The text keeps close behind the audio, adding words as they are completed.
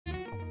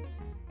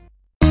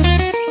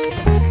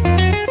Welcome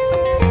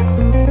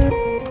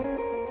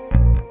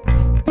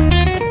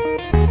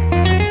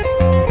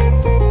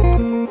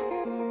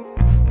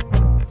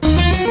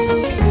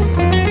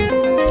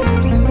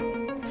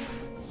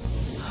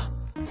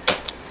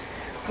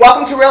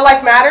to Real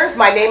Life Matters.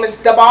 My name is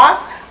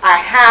DBoss. I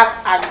have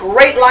a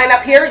great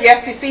lineup here.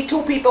 Yes, you see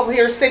two people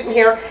here sitting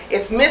here.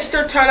 It's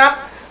Mr. Tunup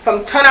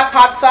from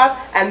tunuphotsauce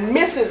and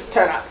Mrs.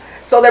 Tunup.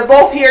 So they're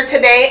both here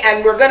today,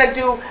 and we're going to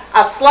do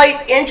a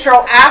slight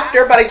intro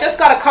after, but I just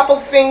got a couple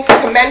of things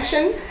to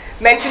mention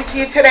to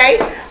you today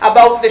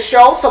about the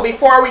show. So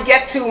before we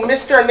get to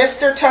Mr. and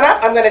Mr.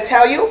 Tunup, I'm going to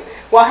tell you,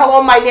 well,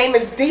 hello, my name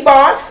is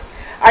DBoss.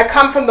 I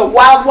come from the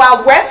Wild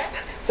Wild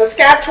West,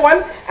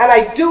 Saskatchewan, and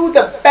I do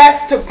the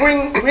best to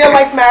bring Real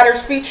Life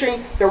Matters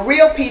featuring the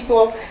real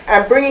people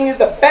and bringing you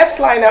the best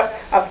lineup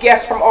of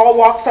guests from all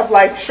walks of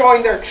life,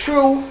 showing their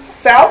true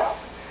self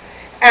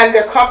and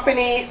their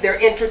company, their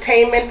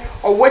entertainment,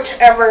 or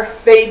whichever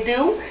they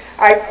do.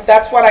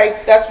 That's when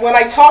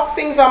I talk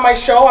things on my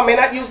show. I may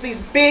not use these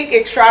big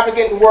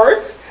extravagant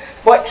words,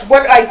 but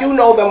what I do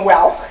know them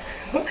well.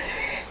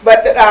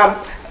 But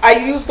I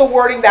use the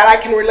wording that I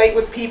can relate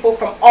with people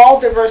from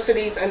all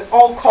diversities and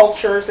all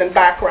cultures and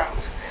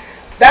backgrounds.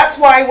 That's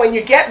why when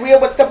you get real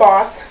with the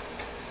boss,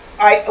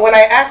 when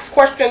I ask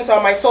questions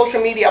on my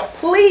social media,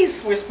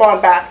 please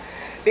respond back,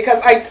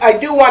 because I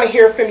do want to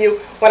hear from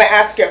you when I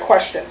ask you a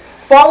question.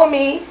 Follow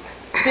me,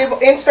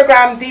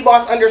 Instagram,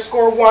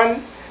 DBoss_1,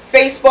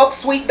 Facebook,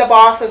 Sweet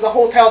DBoss is a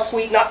hotel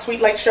suite, not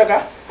sweet like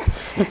sugar,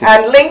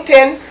 and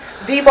LinkedIn,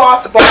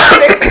 DBoss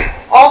Boston.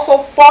 Also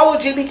follow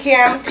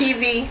GBKM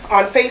TV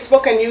on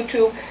Facebook and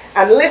YouTube,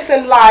 and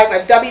listen live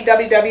at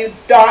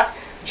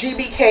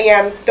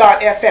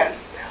www.gbkm.fm.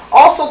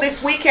 Also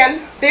this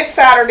weekend, this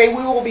Saturday,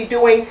 we will be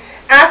doing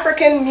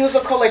African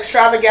Musical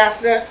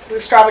Extravaganza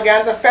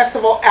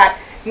Festival at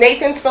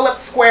Nathan's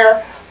Phillips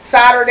Square,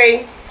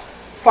 Saturday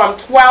from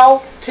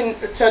 12 to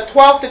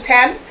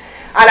 10.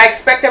 And I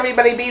expect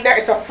everybody to be there.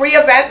 It's a free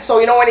event, so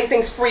you know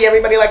anything's free,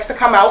 everybody likes to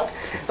come out.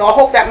 So I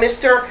hope that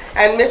Mr.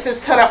 and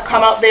Mrs. Tunup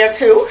come out there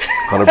too.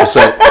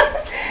 100%.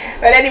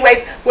 But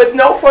anyways, with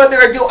no further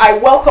ado, I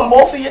welcome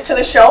both of you to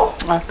the show.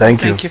 Awesome.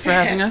 Thank you. Thank you for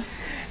having us.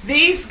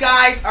 These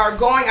guys are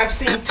going, I've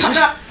seen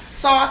Tunup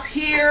sauce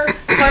here,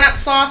 Tunup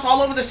sauce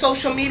all over the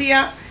social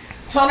media,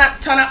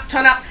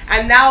 Tunup,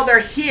 and now they're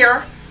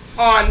here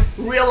on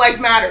Real Life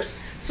Matters.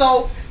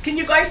 So can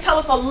you guys tell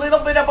us a little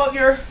bit about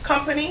your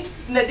company,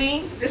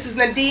 Nadine? This is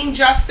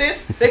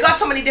Nadinejustus. They got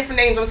so many different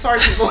names, I'm sorry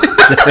people.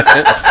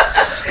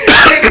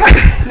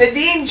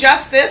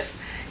 Nadinejustus,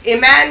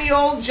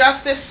 Emmanuel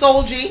Justice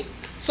Souljah.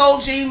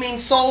 Souljah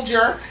means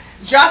soldier.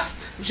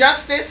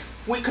 Justice,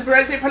 we could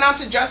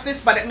pronounce it justice,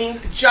 but it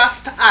means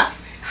just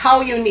us. How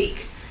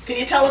unique. Can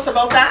you tell us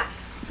about that?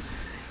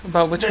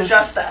 About which one?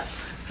 Just us.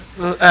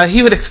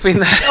 He would explain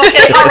that.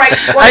 Okay, all right.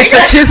 Well, I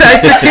took his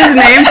name. You took his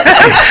name.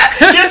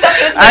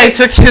 I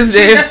took his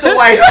name. She's just the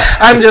wife.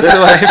 I'm just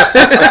the wife.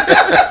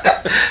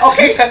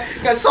 Okay,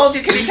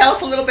 Souljah, can you tell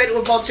us a little bit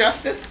about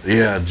Justice?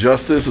 Yeah,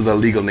 Justice is a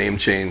legal name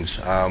change.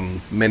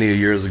 Many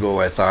years ago,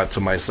 I thought to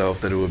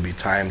myself that it would be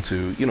time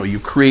to, you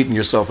create in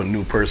yourself a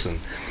new person.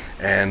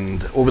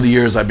 And over the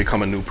years, I've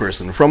become a new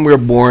person. From where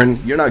born,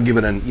 you're not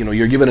given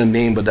you're given a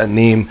name, but that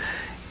name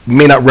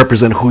may not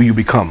represent who you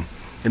become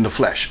in the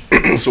flesh.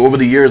 So over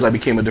the years, I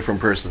became a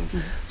different person.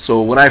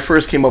 So when I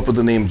first came up with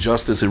the name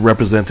Justice, it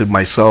represented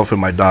myself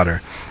and my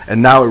daughter.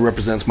 And now it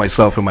represents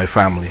myself and my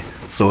family.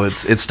 So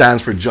it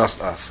stands for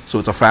just us. So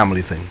it's a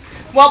family thing.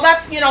 Well,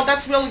 that's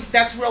real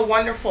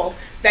wonderful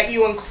that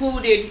you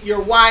included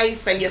your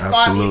wife and you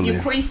Absolutely. thought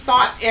you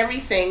pre-thought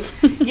everything.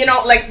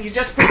 Like you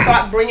just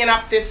pre-thought bringing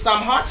up this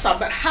hot sauce.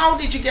 But how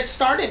did you get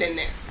started in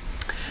this?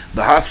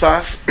 The hot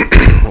sauce,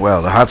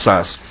 well, the hot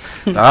sauce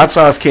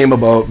came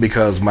about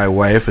because my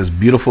wife, as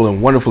beautiful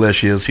and wonderful as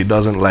she is, she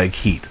doesn't like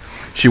heat.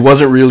 She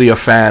wasn't really a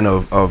fan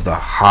of the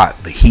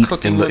heat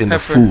in the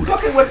food.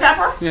 Cooking with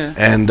pepper? Yeah.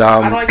 And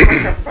I don't like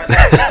pepper, but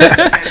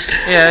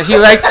yeah, he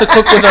likes to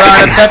cook with a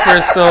lot of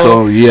pepper.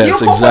 So yes,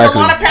 you cook exactly. With a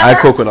lot of pepper? I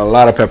cook with a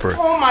lot of pepper.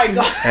 Oh my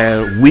God!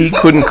 And we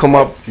couldn't come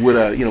up with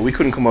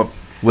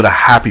a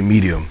happy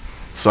medium.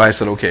 So I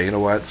said, okay, you know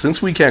what? Since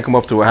we can't come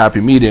up to a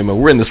happy medium,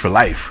 and we're in this for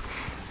life,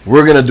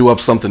 we're gonna do up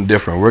something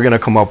different. We're gonna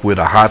come up with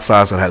a hot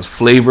sauce that has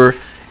flavor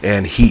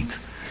and heat.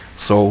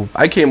 So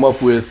I came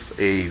up with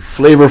a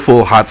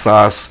flavorful hot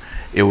sauce.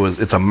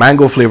 It's a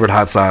mango flavored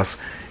hot sauce.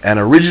 And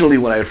originally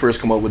when I had first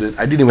come up with it,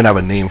 I didn't even have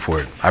a name for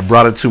it. I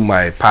brought it to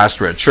my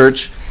pastor at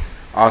church,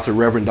 Author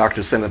Reverend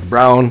Dr. Kenneth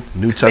Brown,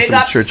 New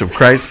Testament Church of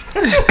Christ.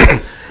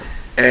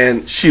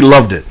 And she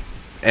loved it.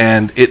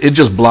 And it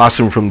just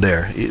blossomed from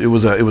there. It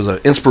was an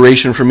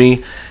inspiration for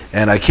me.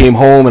 And I came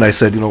home and I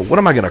said, what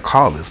am I going to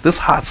call this? This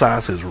hot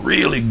sauce is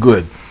really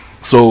good.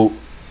 So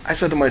I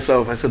said to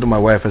myself, I said to my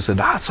wife, I said,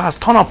 the hot sauce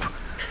Tunup.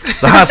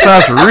 The hot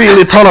sauce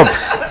really Tunup.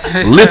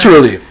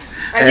 Literally.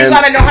 And you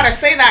got to know how to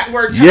say that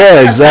word.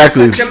 Yeah,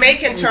 exactly. That's a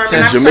Jamaican term. It's a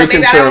and I'm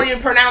Jamaican sorry, maybe term. I don't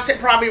even pronounce it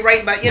probably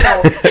right, but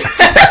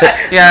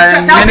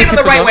Yeah, tell people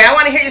the right way. I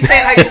want to hear you say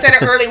it like you said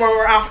it earlier when we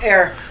were off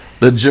air.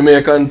 The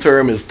Jamaican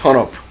term is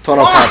Tunup.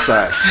 Tunup hot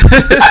sauce.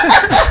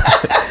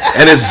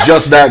 And it's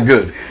just that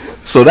good.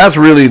 So that's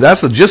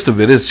the gist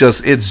of it. It's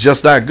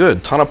just that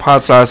good. Tunup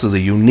hot sauce is a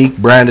unique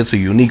brand. It's a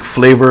unique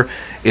flavor.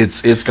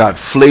 It's got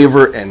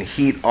flavor and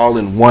heat all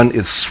in one.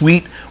 It's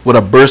sweet with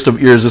a burst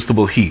of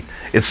irresistible heat.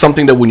 It's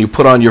something that when you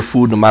put on your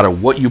food, no matter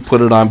what you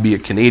put it on, be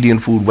it Canadian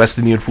food, West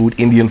Indian food,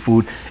 Indian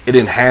food, it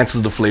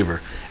enhances the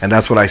flavor. And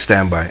that's what I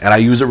stand by. And I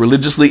use it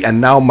religiously. And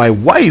now my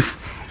wife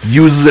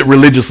uses it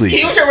religiously.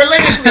 You use it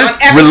religiously on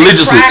everything.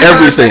 Religiously,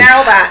 everything.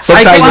 I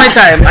take my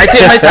time. I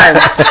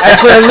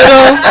put a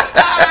little.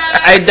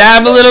 I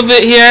dab a little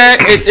bit here.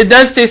 It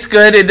does taste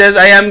good. It does.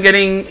 I am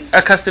getting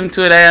accustomed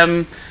to it. I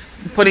am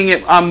putting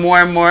it on more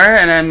and more,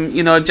 and I'm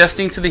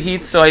adjusting to the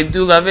heat. So I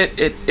do love it.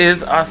 It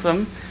is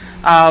awesome.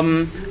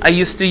 I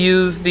used to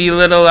use the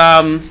little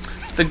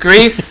the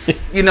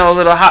Grace,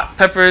 little hot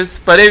peppers,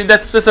 but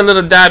that's just a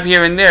little dab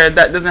here and there.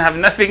 That doesn't have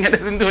nothing. It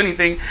doesn't do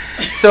anything.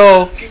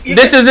 So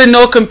this is in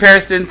no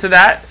comparison to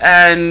that.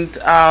 And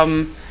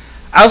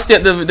I'll stay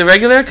at the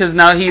regular because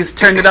now he's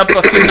turned it up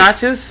a few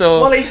notches.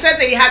 So well, he said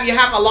that you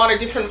have a lot of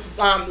different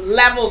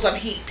levels of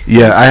heat.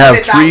 Yeah, I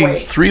have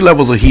three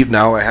levels of heat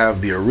now. I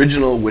have the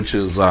original, which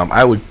is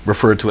I would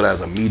refer to it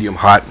as a medium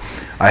hot.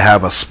 I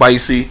have a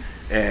spicy,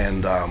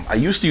 and I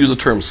used to use the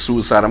term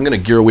suicide. I'm going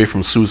to gear away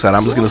from suicide.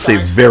 I'm just going to say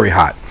very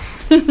hot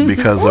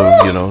because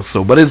of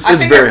so. But it's very hot. I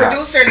think the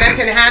producer that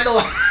can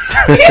handle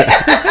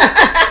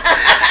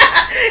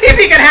if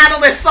he can handle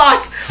this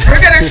sauce. We're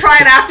going to try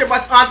it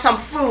afterwards on some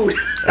food.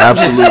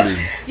 Absolutely.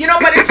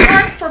 But it's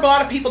hard for a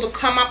lot of people to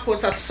come up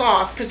with a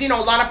sauce because, a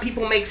lot of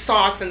people make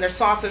sauce and their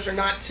sauces are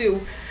not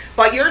too.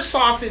 But your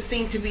sauces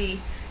seem to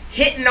be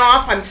hitting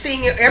off. I'm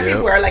seeing it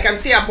everywhere. Yep. Like I'm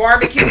seeing at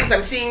barbecues.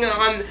 I'm seeing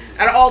it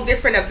at all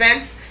different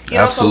events.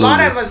 It's a lot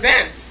of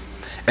events.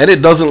 And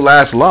it doesn't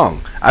last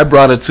long. I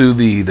brought it to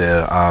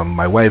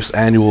my wife's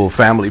annual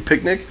family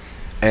picnic.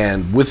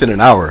 And within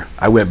an hour,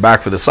 I went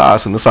back for the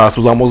sauce, and the sauce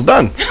was almost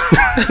done.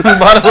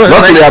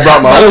 Luckily, I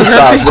brought my own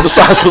sauce, but the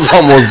sauce was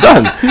almost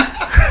done.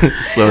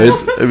 So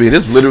it's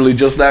literally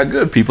just that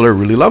good. People are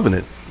really loving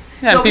it.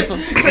 Yeah,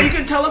 so you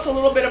can tell us a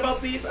little bit about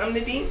these,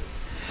 Nadine,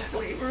 the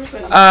flavors.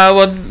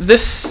 Well,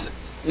 this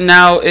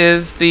now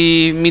is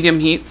the medium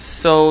heat.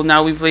 So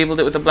now we've labeled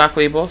it with a black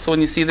label. So when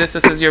you see this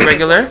is your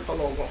regular,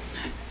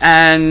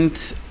 and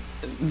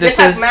this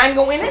has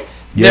mango in it.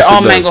 Yes, they're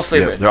all mango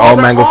flavored. Yeah, they're all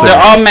mango flavored.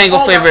 They're all mango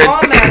flavored.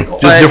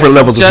 Just different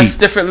levels of heat. Just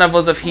different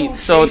levels of heat.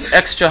 So it's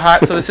extra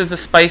hot. So this is the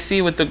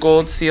spicy with the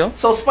gold seal.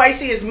 So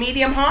spicy is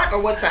medium hot,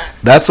 or what's that?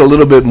 That's a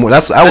little bit more.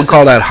 I would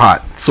call that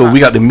hot. So we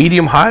got the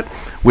medium hot,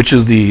 which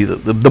is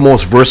the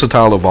most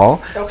versatile of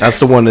all. Okay. That's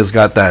the one that's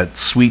got that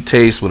sweet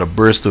taste with a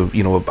burst of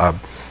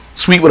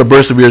sweet with a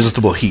burst of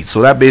irresistible heat.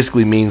 So that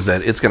basically means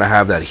that it's going to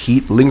have that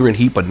heat, lingering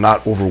heat, but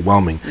not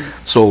overwhelming.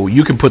 So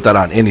you can put that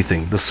on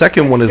anything. The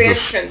second one is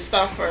fish and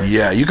stuff.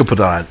 Yeah, you can put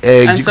that on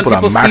eggs. And you can some put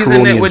on macaroni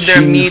season it and with cheese,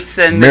 their meats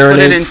and marinades. they put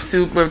it in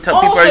soup. So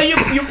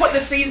you put the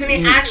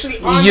seasoning actually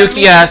on the meat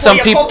yeah, some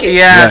people. Cook it.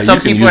 Yeah,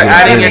 some people are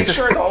adding it.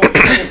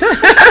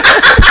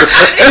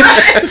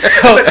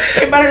 So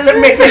you better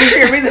make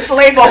sure you read this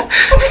label.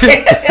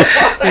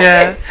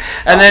 Yeah,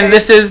 and then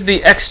this is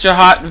the extra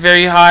hot,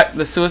 very hot,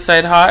 the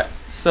suicide hot.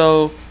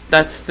 So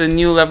that's the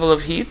new level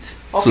of heat.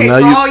 Okay, so now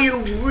for all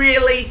you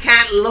really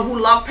who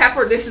love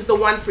pepper, this is the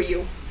one for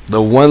you.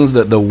 The one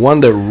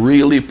that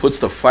really puts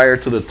the fire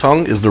to the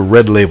tongue is the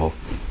red label.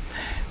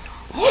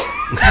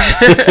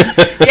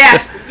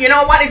 Yes, you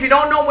know what? If you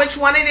don't know which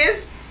one it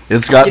is,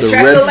 it's got the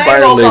red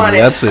fire label.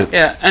 That's it.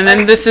 Yeah, and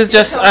then this is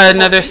just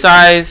another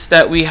size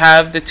that we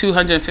have, the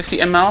 250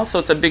 ml. So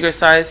it's a bigger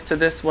size to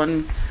this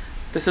one.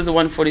 This is a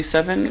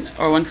 147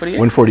 or 148.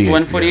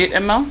 148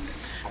 ml.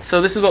 So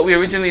this is what we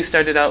originally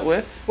started out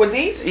with. With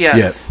these?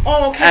 Yes. Yeah.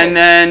 Oh, okay. And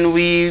then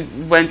we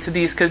went to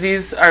these because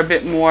these are a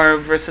bit more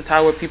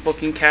versatile, where people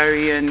can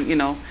carry and give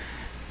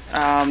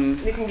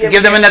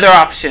them another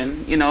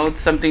option.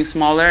 Something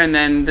smaller. And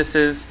then this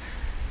is,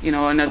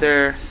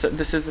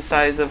 this is the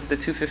size of the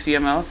 250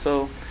 ml.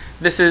 So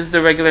this is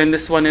the regular, and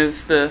this one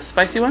is the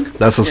spicy one.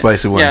 That's the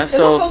spicy one. Yeah.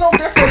 So it looks a little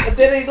different. But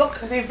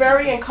they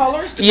vary in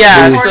colors.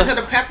 According to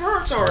the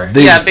peppers, or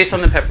based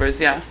on the peppers.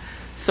 Yeah.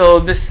 So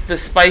the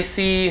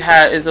spicy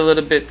is a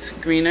little bit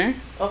greener.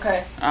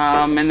 Okay.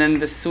 And then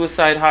the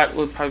suicide hot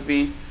would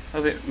probably be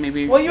a bit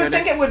maybe. Well, you would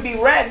think it would be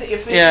red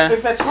if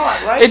it's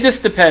hot, right? It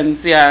just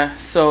depends, yeah.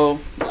 So,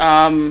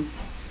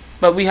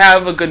 but we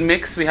have a good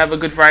mix. We have a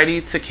good variety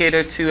to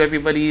cater to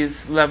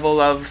everybody's level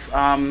of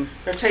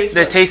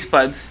their taste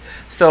buds.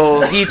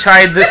 So he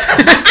tried this.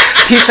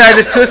 He tried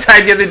the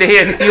suicide the other day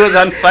and he was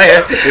on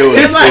fire. It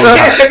was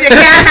hot. If you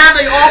can't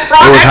handle your own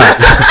product.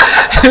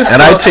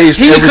 And I taste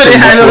he everything couldn't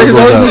handle his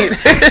own heat.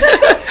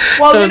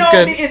 Well, so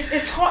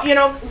it's hot.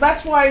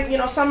 That's why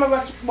some of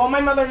us. Well, my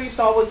mother used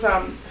to always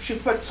she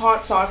puts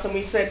hot sauce, and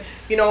we said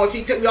we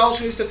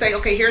also used to say,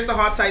 okay, here's the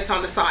hot sauce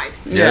on the side.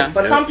 Yeah.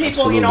 But some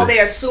people, they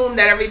assume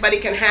that everybody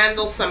can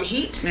handle some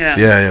heat. Yeah.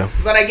 Yeah.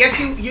 But I guess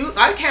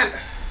I can't.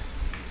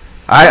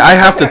 I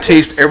have to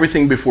taste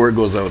everything before it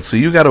goes out. So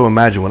you got to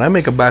imagine when I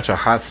make a batch of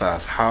hot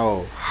sauce,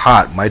 how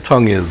hot my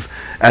tongue is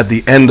at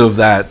the end of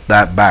that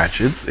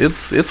batch.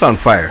 It's on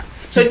fire.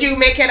 So do you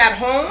make it at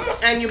home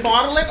and you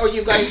bottle it, or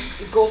you guys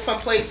go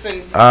someplace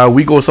and?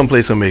 We go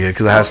someplace and make it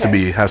because it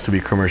has to be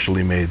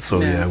commercially made.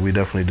 So yeah, we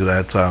definitely do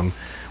that.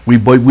 We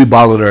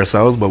bottle it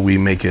ourselves, but we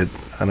make it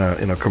in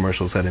a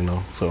commercial setting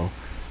though. So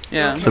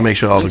yeah, to make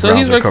sure all the so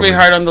grounds he's are worked covered. very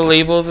hard on the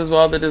labels as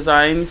well, the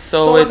designs.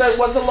 So was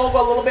the logo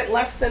a little bit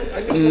less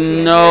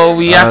than? No,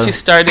 we actually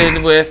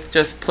started with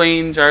just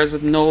plain jars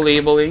with no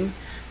labeling.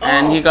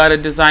 And he got a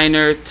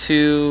designer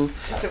to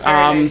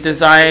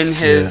design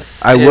his.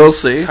 I will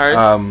say cards.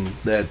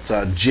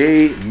 that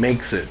Jay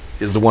Makes It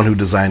is the one who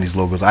designed these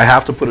logos. I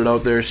have to put it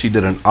out there. She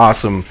did an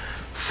awesome,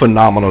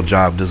 phenomenal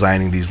job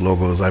designing these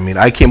logos. I mean,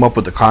 I came up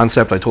with the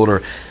concept. I told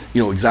her,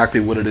 exactly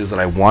what it is that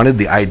I wanted,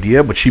 the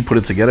idea, but she put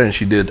it together and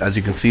she did, as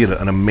you can see,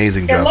 an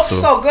amazing job. It looks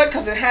so good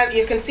because it has.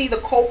 You can see the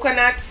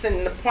coconuts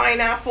and the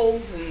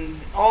pineapples and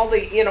all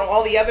the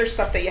all the other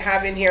stuff that you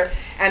have in here,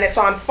 and it's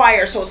on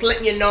fire, so it's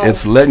letting you know.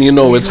 It's letting you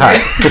know it's hot.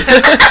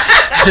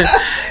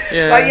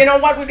 Yeah. But you know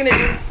what we're gonna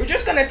do? We're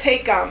just gonna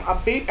take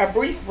a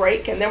brief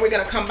break, and then we're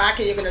gonna come back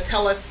and you're gonna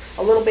tell us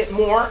a little bit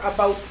more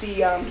about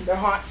the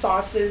hot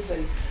sauces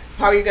and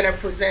how you're going to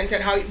present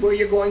it, where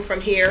you're going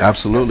from here.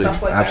 Absolutely, and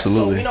stuff like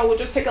absolutely. That. So, we'll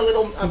just take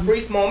a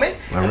brief moment,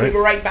 and we'll be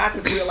right back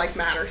with Real Life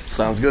Matters.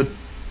 Sounds good.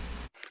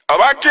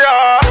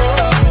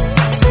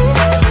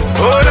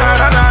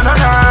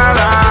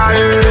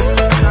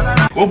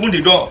 Open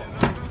the door.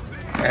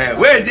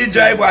 Where is this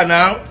driver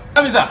now?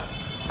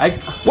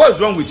 What's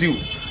wrong with you?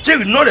 Chief,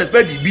 you not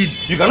respect the bid.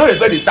 You cannot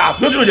respect the staff.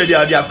 Don't you know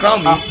that they are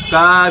crowned me?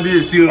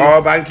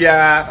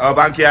 Bankia.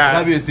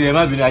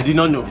 I did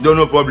not know.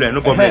 No problem,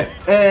 no problem.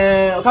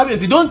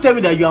 Don't tell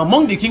me that you are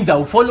among the kings that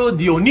will follow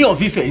the Oni of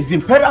Ife, His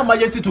Imperial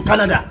Majesty, to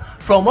Canada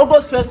from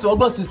August 1st to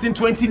August 16,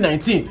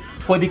 2019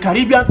 for the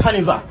Caribbean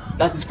Carnival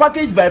that is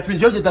packaged by Prince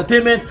George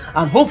Entertainment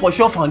and Hope for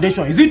Sure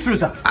Foundation. Is it true,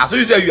 sir? As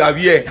you say, you are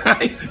here.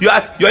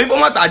 Your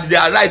informant, they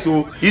are right.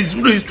 It's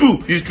true.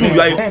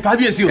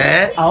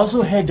 I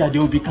also heard that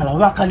there will be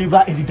Calabar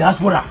Carnival in the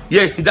diaspora.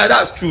 Yeah,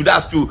 that's true.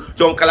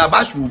 Some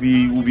Calabash will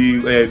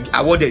be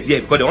awarded here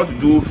because they want to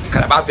do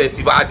Calabar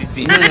Festival. This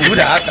thing. Do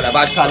that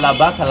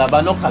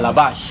Calabar, not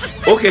Calabash.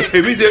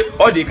 Okay, we say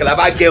all the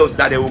Calabar girls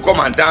that they will come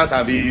and dance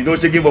and be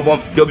shaking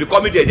bomb. They'll be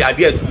coming there. They are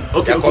there too.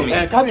 Okay.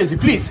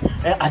 Please,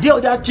 are there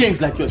other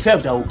kings like yourself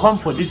that will come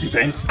for this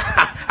event?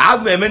 I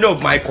have many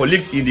of my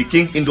colleagues in the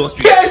King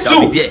industry. Yes, that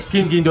will be there.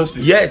 King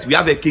industry. Yes, we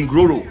have a King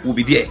Roro will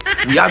be there.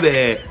 We have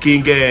a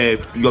King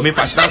Yomi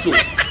Fashinaso.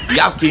 We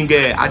have King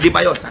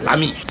Adebayo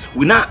Salami.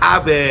 We now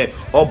have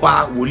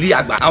Oba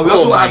Woliagba. And we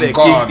also have a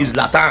King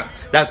Islatan.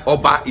 That's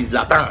Oba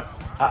Islatan.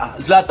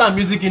 Zlatan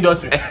music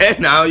industry.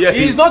 Now, yeah.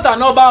 He's not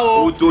an Oba.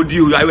 Who told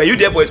you? Were you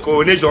there for his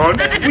coronation?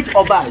 Which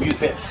Oba you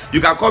said?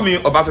 You can call me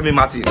Oba Femi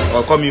Martin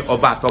or call me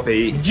Oba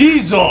Topeye.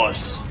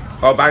 Jesus.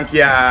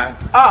 Obankia.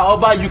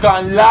 Oba, you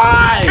can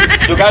lie.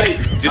 You got it.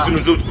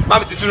 Tisunutubu.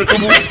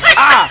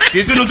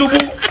 Tisunutubu.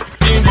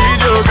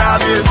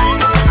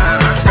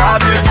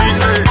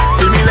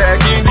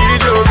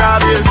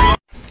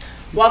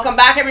 Welcome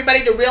back,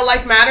 everybody, to Real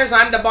Life Matters.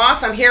 I'm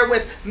DBoss. I'm here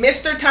with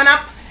Mr.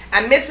 Tunup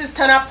and Mrs.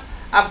 Tunup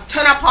of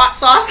Tunup Hot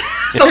Sauce.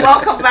 So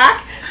welcome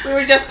back. We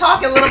were just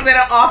talking a little bit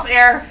off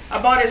air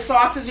about his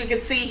sauces. You can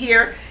see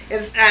here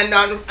and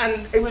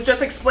it was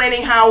just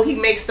explaining how he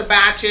makes the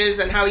batches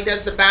and how he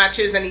does the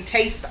batches and he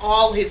tastes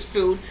all his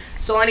food.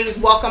 So anyways,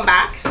 welcome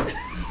back.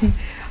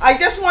 I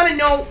just want to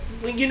know,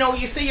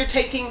 you say you're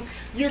taking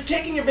your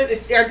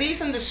business. Are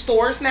these in the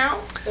stores now,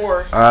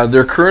 or?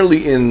 They're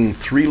currently in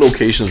 3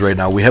 locations right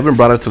now. We haven't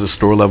brought it to the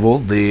store level.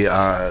 They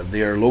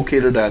are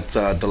located at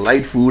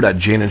Delight Food at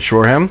Jane and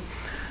Shoreham.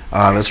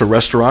 That's a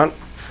restaurant,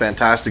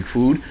 fantastic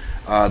food.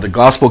 The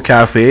Gospel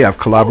Cafe, I've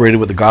collaborated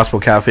with the Gospel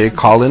Cafe,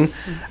 Colin,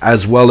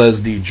 as well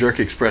as the Jerk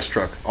Express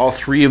truck. All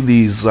 3 of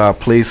these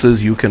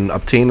places, you can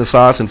obtain the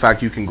sauce. In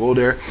fact, you can go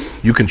there,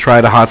 you can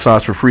try the hot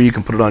sauce for free, you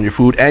can put it on your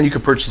food, and you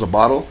can purchase a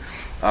bottle.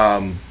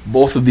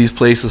 Both of these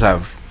places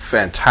have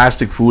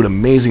fantastic food,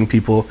 amazing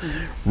people,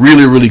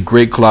 really, really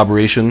great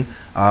collaboration.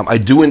 I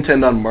do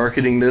intend on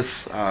marketing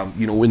this,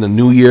 in the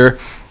new year,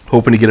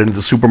 hoping to get it into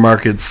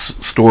supermarkets,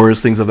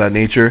 stores, things of that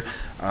nature.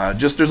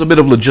 Just there's a bit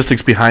of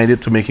logistics behind it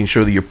to making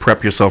sure that you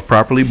prep yourself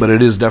properly, but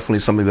it is definitely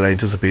something that I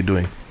anticipate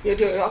doing. You're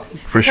doing okay.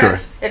 For sure.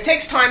 It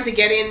takes time to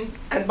get in,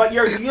 but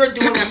you're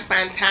doing a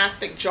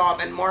fantastic job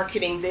in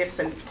marketing this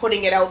and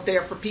putting it out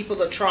there for people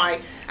to try.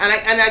 And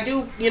I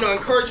do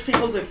encourage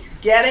people to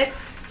get it.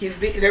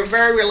 They're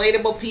very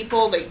relatable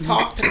people. They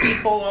talk to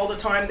people all the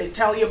time. They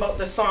tell you about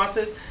the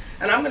sauces.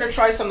 And I'm going to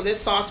try some of this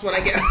sauce when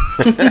I get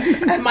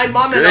and my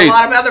mom and a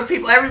lot of other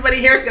people, everybody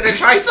here is going to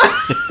try some.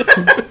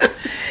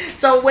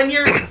 So when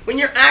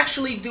you're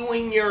actually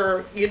doing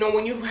your,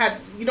 when you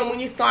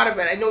thought of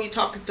it, I know you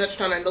touched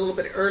on it a little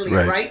bit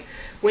earlier, right?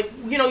 When,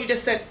 you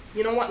just said,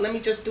 what, let me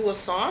just do a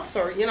sauce,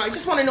 or, I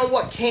just want to know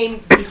what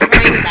came behind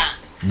that.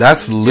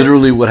 That's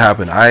literally what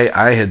happened.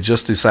 I had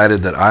just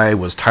decided that I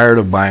was tired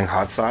of buying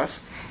hot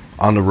sauce.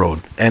 on the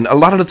road. And a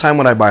lot of the time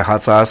when I buy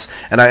hot sauce,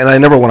 and I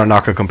never want to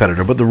knock a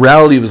competitor, but the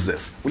reality is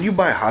this: when you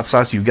buy hot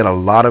sauce, you get a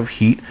lot of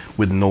heat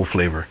with no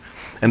flavor.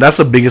 And that's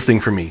the biggest thing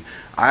for me.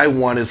 I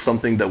wanted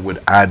something that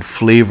would add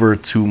flavor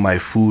to my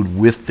food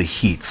with the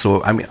heat.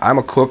 So, I mean, I'm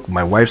a cook,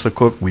 my wife's a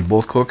cook, we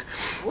both cook.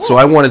 Ooh. So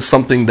I wanted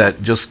something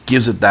that just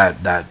gives it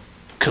that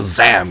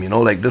kazam, you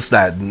know, like this,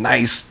 that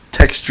nice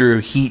texture,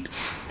 heat.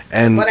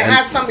 But it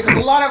has something,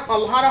 because a lot of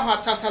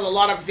hot sauce has a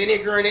lot of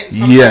vinegar in it.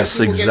 And yes,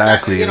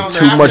 exactly. That, you know,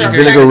 too much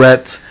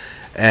vinaigrette.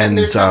 And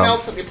there's something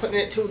else that you put in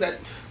it too that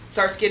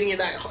starts getting you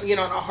that, you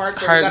know, a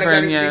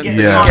heartburn.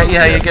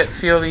 You get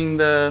feeling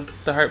the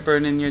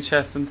heartburn in your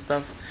chest and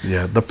stuff.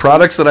 Yeah, the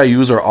products that I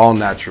use are all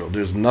natural.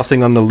 There's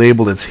nothing on the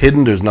label that's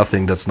hidden. There's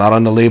nothing that's not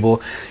on the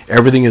label.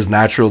 Everything is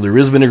natural. There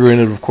is vinegar in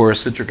it, of course,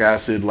 citric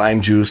acid,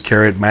 lime juice,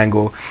 carrot,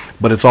 mango,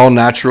 but it's all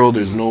natural.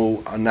 There's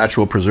no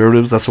unnatural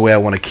preservatives. That's the way I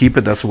want to keep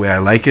it. That's the way I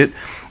like it.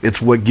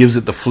 It's what gives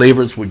it the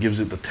flavor. It's what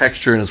gives it the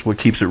texture, and it's what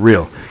keeps it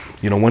real.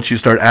 You know, once you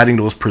start adding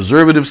those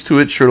preservatives to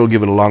it, sure, it'll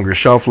give it a longer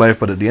shelf life,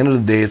 but at the end of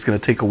the day, it's going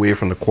to take away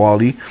from the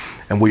quality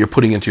and what you're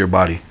putting into your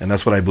body, and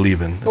that's what I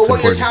believe in. But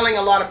what you're telling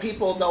a lot of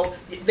people, though,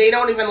 they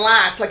don't even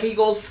last. Like, he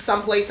goes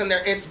someplace and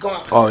it's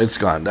gone. Oh, it's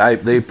gone.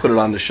 They put it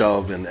on the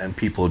shelf, and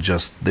people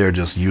they're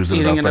just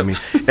using it up. I mean,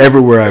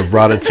 everywhere I've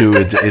brought it to,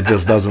 it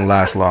just doesn't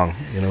last long.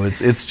 You know,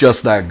 it's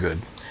just that good.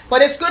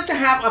 But it's good to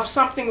have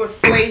something with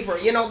flavor.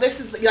 You know, this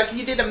is like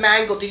you did a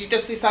mango. Did you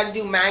just decide to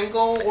do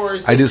mango, or are you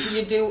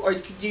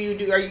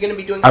going to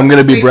be doing? I'm going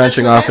to be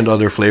branching off into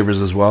other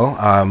flavors as well,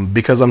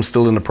 because I'm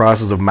still in the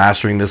process of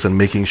mastering this and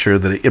making sure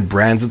that it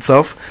brands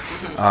itself.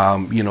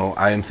 Mm-hmm. You know,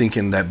 I am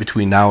thinking that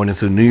between now and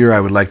into the new year, I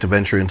would like to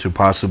venture into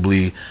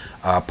possibly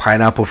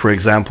pineapple, for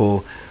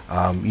example.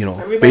 You know,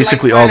 everybody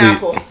basically all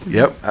the,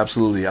 yep,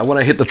 absolutely. I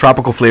want to hit the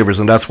tropical flavors,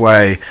 and that's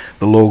why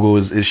the logo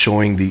is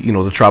showing the, you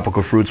know, the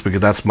tropical fruits,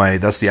 because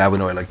that's the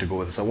avenue I like to go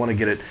with. So I want to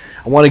get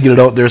it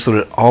out there so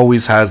that it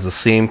always has the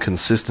same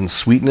consistent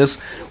sweetness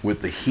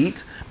with the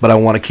heat, but I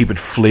want to keep it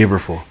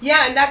flavorful.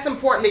 Yeah, and that's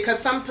important, because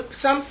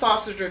some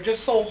sauces are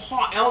just so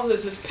hot.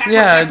 Elvis is pepper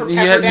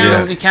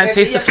down. You can't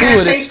taste the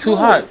food. It's too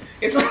hot.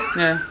 It's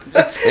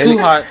too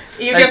hot.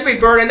 You just be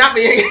burning up.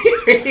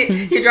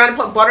 You're trying to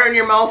put butter in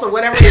your mouth or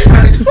whatever you're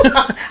trying to do.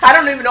 I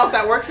don't even know if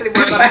that works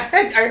anymore, but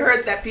I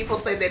heard that people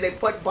say that they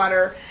put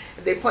butter,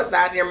 they put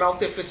that in your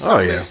mouth if it's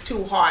it's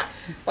too hot.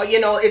 But, you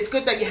know, it's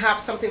good that you have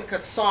something like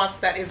a sauce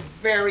that is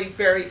very,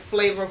 very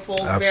flavorful.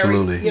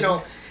 Absolutely. Very, you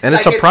know, and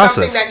it's a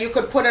process. Something that you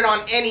could put it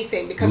on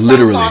anything, because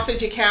some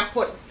sauces you can't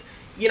put.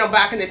 You know,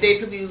 back in the day,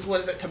 people used,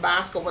 what is it,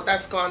 Tabasco, but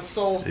that's gone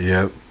so.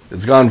 Yep.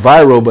 It's gone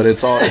viral, but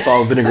it's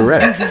all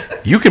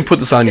vinaigrette. You can put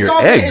this on your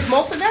eggs. It's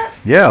most of that?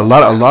 Yeah, a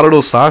lot of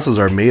those sauces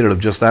are made out of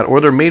just that,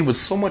 or they're made with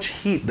so much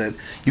heat that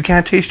you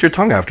can't taste your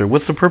tongue after.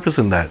 What's the purpose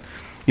in that?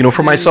 You know,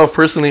 for myself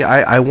personally,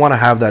 I want to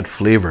have that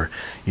flavor.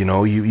 You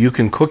know, you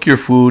can cook your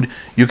food,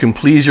 you can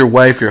please your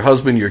wife, your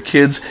husband, your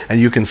kids, and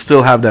you can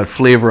still have that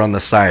flavor on the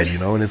side. You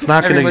know, and it's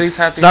not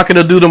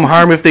gonna do them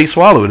harm if they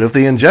swallow it, if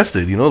they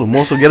ingest it. You know, the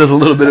most will get is a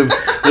little bit of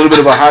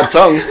a hot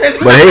tongue,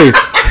 but hey.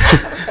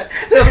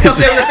 They'll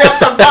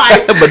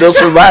survive. But they'll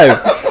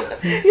survive.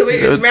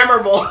 It's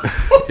memorable.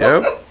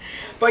 Yep.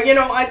 But, you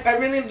know, I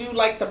really do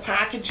like the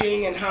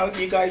packaging and how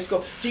you guys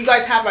go. Do you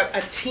guys have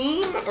a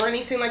team or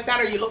anything like that?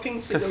 Are you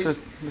looking to...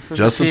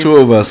 Just the two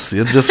of us.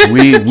 It's just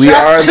we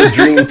are the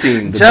dream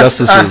team. The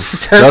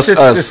Justices. Just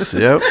us.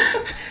 Yep.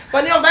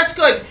 But, you know, that's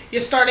good.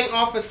 You're starting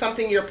off with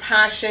something, your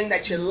passion,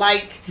 that you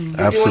like. You're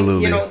absolutely.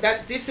 Doing, you know,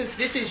 that this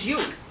is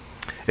you.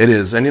 It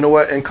is. And you know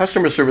what? And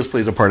customer service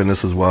plays a part in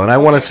this as well. And I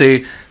want to say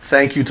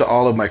thank you to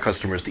all of my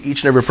customers, to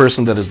each and every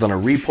person that has done a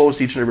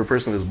repost, each and every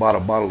person that has bought a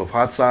bottle of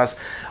hot sauce.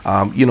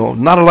 You know,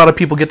 not a lot of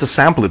people get to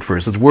sample it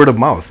first. It's word of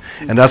mouth.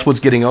 And that's what's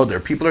getting out there.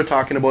 People are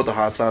talking about the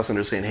hot sauce and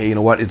they're saying, hey, you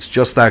know what? It's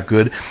just that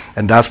good.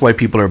 And that's why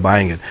people are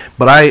buying it.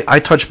 But I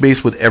touch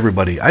base with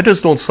everybody. I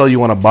just don't sell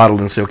you on a bottle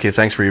and say, okay,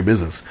 thanks for your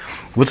business.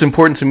 What's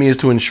important to me is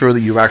to ensure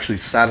that you're actually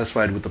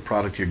satisfied with the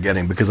product you're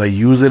getting, because I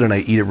use it and I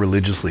eat it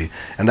religiously.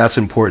 And that's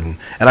important.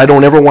 And I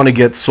don't ever want to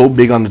get so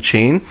big on the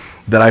chain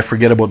that I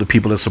forget about the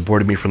people that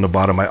supported me from the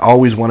bottom. I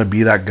always want to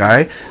be that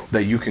guy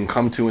that you can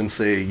come to and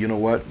say, you know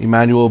what,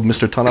 Emmanuel,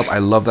 Mr. Tunup, I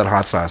love that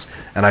hot sauce,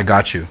 and I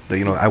got you. That,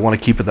 you know, I want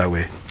to keep it that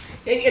way.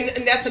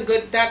 And that's a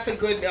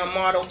good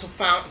model to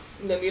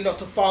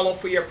follow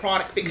for your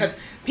product, because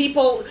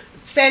people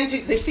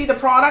they see the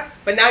product,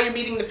 but now you're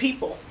meeting the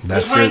people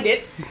behind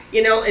it.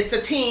 You know, it's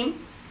a team,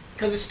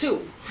 because it's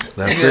two.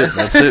 That's it.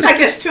 That's it. I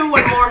guess two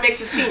and more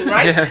makes a team,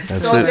 right? Yes.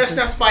 That's so it.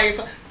 just by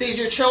yourself. Did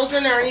your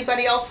children or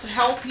anybody else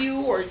help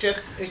you, or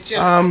just it's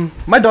just?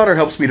 My daughter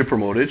helps me to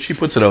promote it. She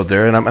puts it out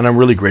there, and I'm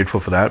really grateful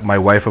for that. My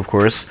wife, of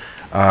course.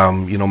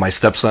 You know, my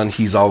stepson,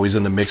 he's always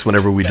in the mix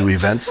whenever we do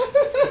events.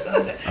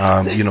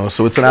 You know,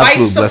 so it's an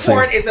absolute Wife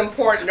support blessing. is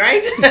important,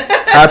 right?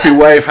 Happy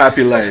wife,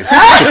 happy life.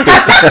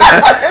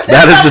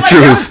 That is the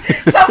truth.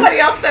 Somebody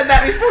else said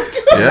that before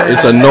too. Yeah,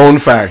 it's a known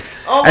fact.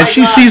 Oh my And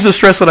she God. sees the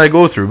stress that I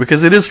go through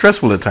because it is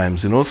stressful at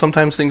times. You know,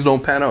 sometimes things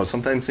don't pan out.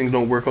 Sometimes things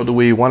don't work out the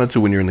way you want it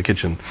to when you're in the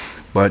kitchen.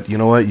 But you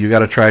know what? You got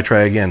to try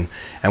again.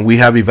 And we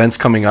have events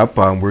coming up.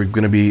 We're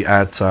going to be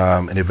at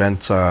an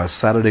event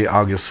Saturday,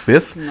 August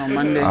 5th.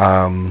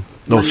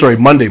 No,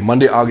 Monday.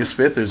 Monday, August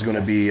 5th. There's going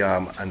to be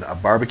a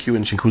barbecue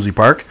in Chinguacousy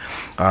Park.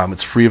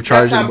 It's free of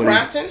charge. That's on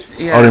Brampton?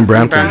 Yeah, Out in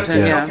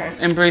Brampton, yeah. Okay.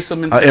 Embrace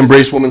Women's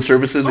Embrace Women's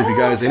Services. If you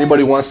guys,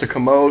 anybody wants to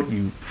come out,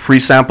 free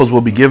samples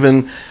will be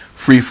given.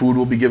 Free food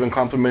will be given,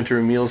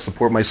 complimentary meals.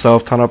 Support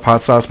myself, Tunup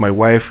Hot Sauce, my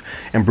wife,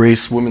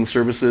 Embrace Women's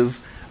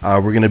Services.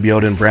 We're going to be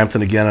out in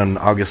Brampton again on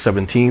August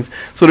 17th.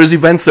 So there's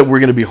events that we're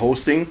going to be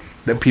hosting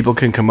that people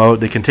can come out.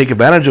 They can take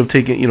advantage of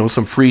taking, you know,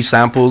 some free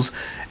samples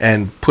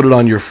and put it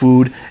on your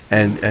food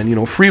and you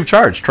know, free of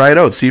charge. Try it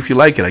out. See if you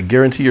like it. I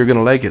guarantee you're going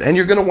to like it. And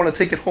you're going to want to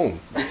take it home.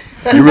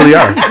 You really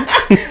are.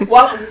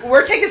 Well,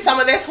 we're taking some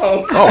of this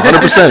home. Oh,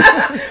 100%.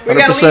 We're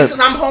going to 100%. leave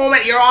some home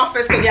at your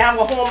office because you have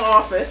a home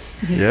office.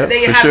 Yeah, And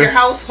then you for have sure. your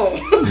house home.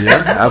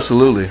 Yeah,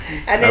 absolutely.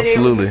 And then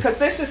Absolutely. Because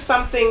this is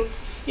something,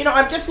 you know,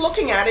 I'm just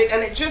looking at it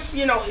and it just,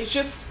 you know, it's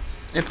just,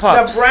 It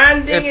pops. the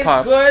branding It is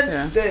pops, good.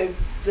 yeah.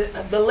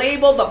 The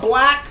label, the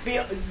black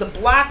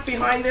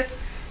behind this.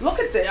 Look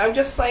at this. I'm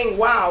just saying,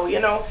 wow,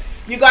 you know,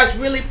 you guys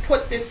really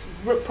put this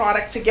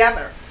product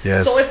together.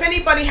 Yes. So if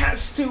anybody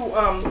has to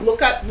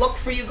look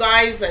for you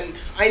guys, and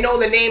I know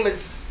the name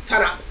is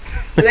Tunup.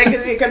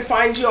 They can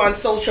find you on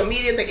social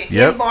media. They can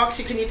inbox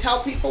you. Can you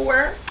tell people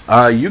where?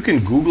 You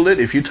can Google it.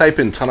 If you type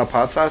in Tunup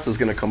Hot Sauce, it's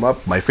going to come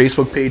up. My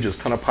Facebook page is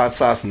Tunup Hot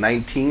Sauce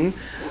 19.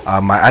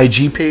 My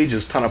IG page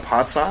is Tunup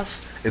Hot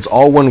Sauce. It's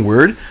all one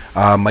word.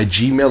 My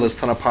Gmail is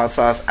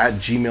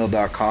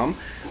tunuphotsauce@gmail.com.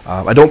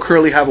 I don't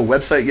currently have a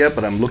website yet,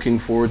 but I'm looking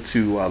forward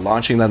to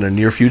launching that in the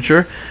near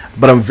future.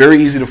 But I'm very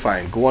easy to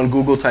find. Go on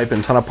Google, type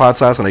in Tunup Hot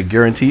Sauce, and I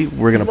guarantee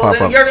we're going to pop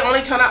up. You're the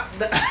only Tunup.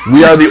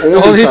 We are the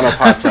only Tunup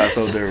Hot Sauce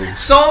out there.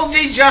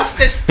 Souljah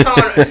Justus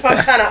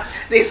Tunup.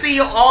 They see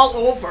you all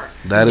over.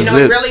 That is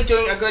it. it. Really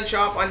doing a good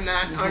job on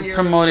that, on your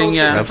Promoting, social,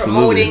 yeah.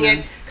 promoting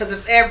it, because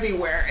it's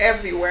everywhere.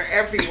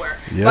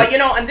 Yep. But you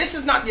know, and this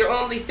is not your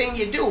only thing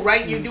you do,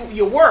 right?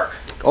 You work.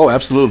 Oh,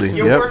 absolutely.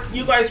 You work.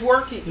 You guys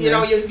work. You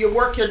know, you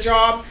work your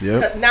job.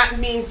 Yep. And that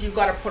means you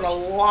got to put a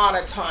lot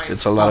of time.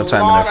 It's a lot of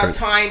time and effort. A lot of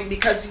time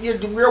because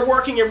you're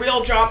working your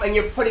real job and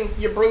you're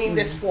bringing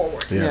this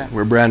forward. Yeah,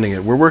 we're branding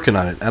it. We're working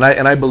on it, and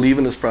I believe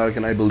in this product,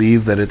 and I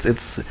believe that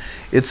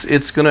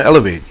it's going to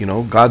elevate. You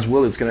know, God's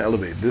will. It's going to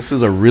elevate. This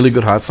is a really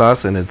good hot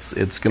sauce, and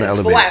it's going to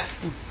elevate.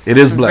 Blessed. It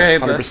is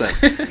blessed, Very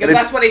 100%. Because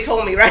that's what they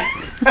told me, right?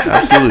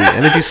 Absolutely.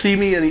 And if you see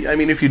me, and I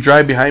mean, if you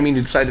drive behind me and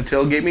you decide to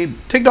tailgate me,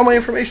 take down my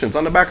information. It's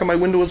on the back of my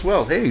window as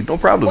well. Hey, no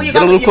problem. Well, you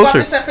Get a little got closer.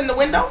 this up in the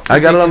window? I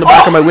got it on the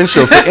back of my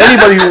windshield. For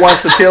anybody who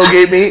wants to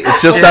tailgate me,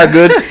 it's just that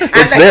good.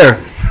 It's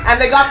there. And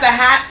they got the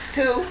hats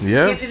too.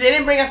 Yeah. They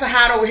didn't bring us a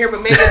hat over here,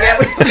 but maybe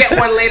we'll get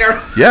one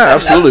later. Yeah,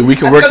 absolutely. We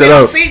can work that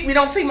out. We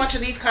don't see much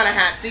of these kind of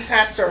hats. These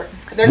hats are.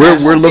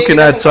 We're looking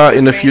at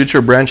in the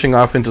future branching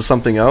off into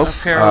something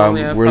else.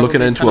 Apparel, we're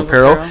looking into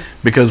apparel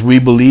because we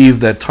believe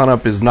that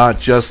Tunup is not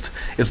just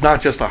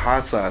a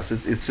hot sauce.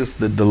 It's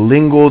just the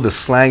lingo, the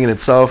slang in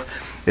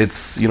itself.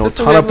 It's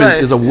Tunup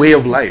is a way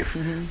of life.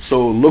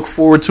 So look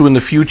forward to in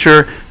the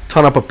future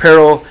Tunup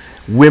apparel.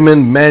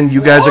 Women, men, you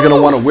guys are going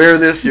to want to wear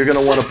this. You're going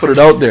to want to put it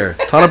out there.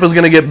 Tunup is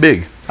going to get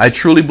big. I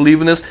truly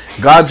believe in this.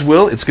 God's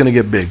will, it's going to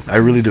get big. I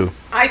really do.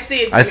 I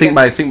see it. I think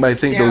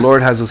the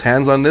Lord has His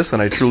hands on this,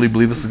 and I truly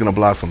believe this is going to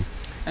blossom.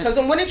 Because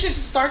when did you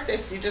start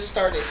this? You just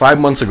started 5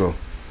 months ago,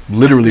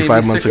 literally maybe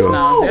 5 months ago.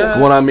 Yeah,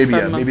 Going on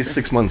maybe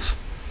 6 months,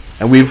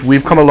 and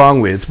we've come a long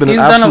way. It's been an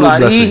absolute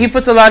blessing. He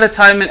puts a lot of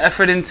time and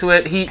effort into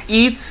it. He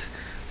eats,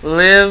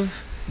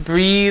 live,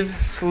 breathe,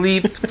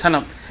 sleep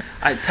Tunup.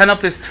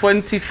 Tunup is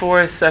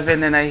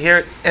 24/7, and I hear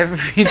it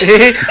every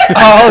day,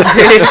 all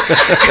day.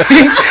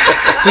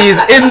 He's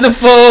in the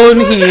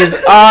phone.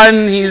 He's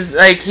on. He's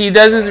like, he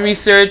does his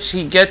research.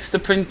 He gets the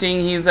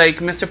printing. He's like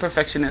Mr.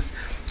 Perfectionist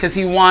because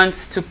he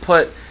wants to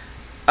put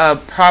a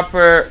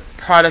proper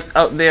product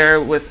out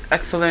there with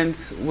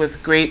excellence,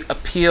 with great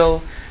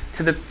appeal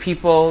to the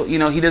people. You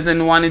know, he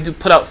doesn't want to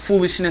put out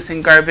foolishness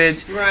and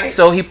garbage. Right.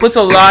 So he puts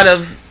a lot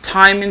of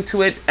time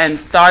into it and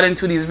thought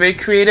into it. He's very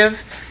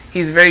creative.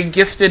 He's very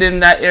gifted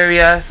in that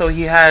area, so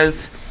he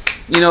has,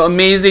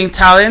 amazing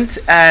talent,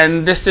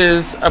 and this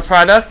is a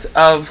product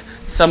of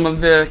some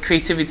of the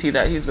creativity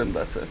that he's been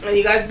blessed with. And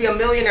you guys be a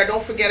millionaire.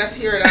 Don't forget us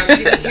here at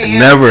GBK.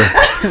 Never.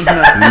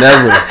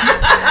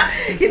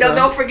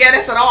 Don't forget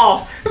us at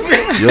all.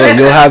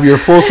 You'll have your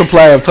full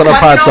supply of Tunup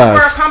hot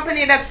sauce. For a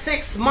company that's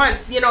 6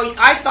 months,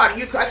 I thought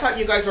you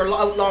guys were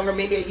out longer,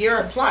 maybe a year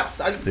or plus.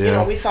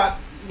 We thought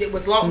it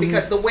was long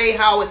because the way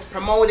how it's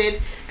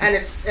promoted and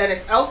it's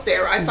out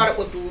there, I thought it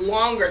was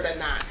longer than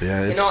that.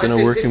 Yeah, it's been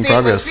a work in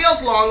progress. It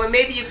feels long, and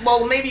maybe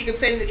you can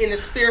say in the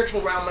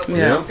spiritual realm it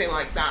was something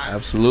like that.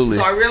 Absolutely.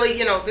 So I really,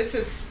 this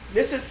is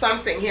This is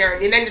something here.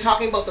 And then you're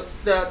talking about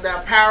the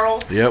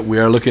apparel. Yeah, we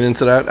are looking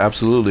into that,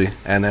 absolutely,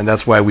 and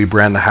that's why we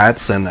brand the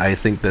hats. And I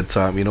think that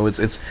you know,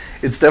 it's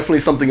definitely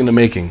something in the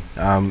making.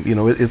 You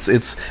know,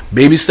 it's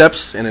baby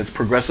steps and it's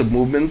progressive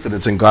movements and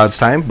it's in God's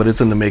time, but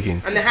it's in the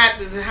making. And the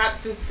hat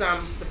suits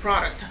the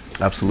product.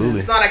 Absolutely.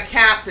 It's not a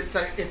cap. It's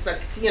a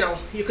you know,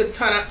 you could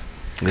turn up.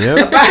 Yeah,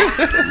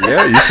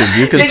 yeah,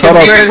 you could Did turn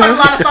up. you put a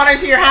lot of thought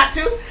into your hat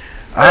too?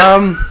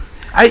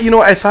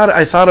 I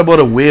thought about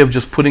a way of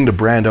just putting the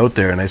brand out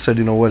there, and I said,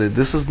 you know what,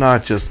 this is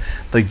not just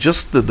like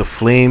the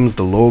flames,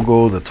 the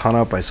logo, the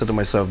Tunup. I said to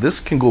myself, this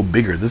can go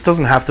bigger. This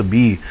doesn't have to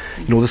be,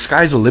 you know, the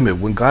sky's the limit.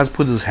 When God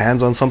puts his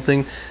hands on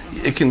something,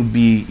 it can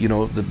be, you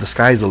know, the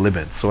sky's the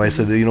limit. So I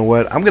said, you know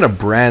what, I'm gonna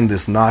brand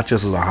this not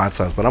just as a hot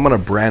sauce, but I'm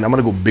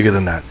gonna go bigger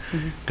than that,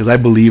 because I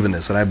believe in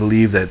this, and I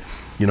believe that,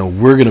 you know,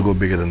 we're gonna go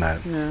bigger than that.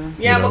 Yeah,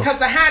 you know? because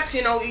the hats,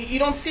 you know, you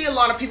don't see a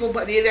lot of people,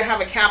 but they either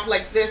have a cap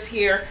like this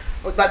here,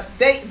 but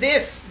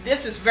this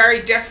is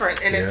very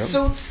different, and it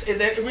suits. It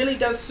really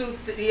does suit,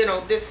 you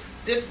know, this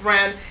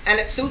brand, and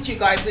it suits you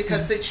guys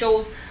because it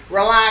shows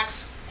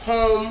relax,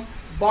 home,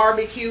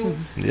 barbecue,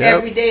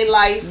 everyday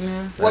life,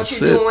 what That's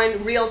you're it.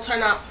 doing, real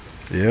turn up.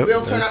 Yep,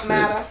 Real turn up that's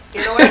matter.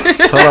 You know what I mean?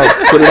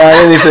 Tunup, put it on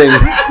anything.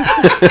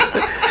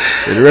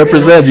 It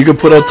represents. You can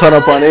put a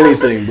Tunup on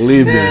anything.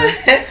 Believe me.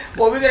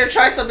 Well, we're gonna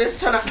try some of this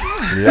turn up.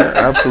 Yeah,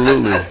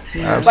 absolutely.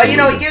 Absolutely. But you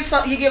know,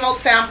 you give out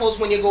samples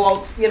when you go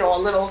out. You know, a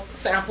little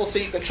sample so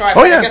you can try.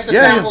 Oh, But yeah, I guess the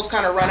yeah, samples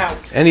kind of run out.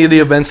 Any of the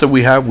events that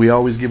we have, we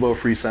always give out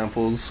free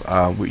samples.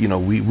 You know,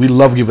 we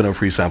love giving out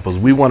free samples.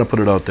 We want to put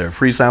it out there.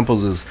 Free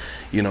samples is,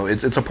 you know,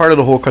 it's a part of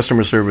the whole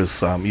customer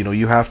service. You know,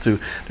 you have to.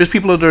 There's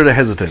people out there that are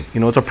hesitant. You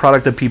know, it's a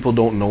product that people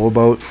don't know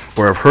about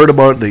or have heard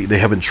about. They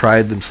haven't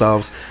tried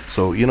themselves.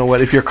 So you know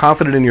what? If you're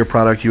confident in your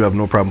product, you have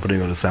no problem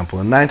putting out a sample.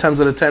 And 9 times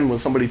out of 10, when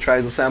somebody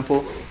tries a sample,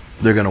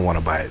 they're gonna want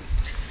to buy it.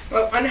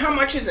 Well, and how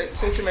much is it?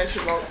 Since you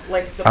mentioned about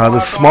like The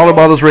smaller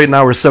bottles right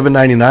now are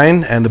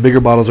 $7.99, and the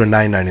bigger bottles are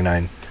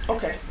 $9.99.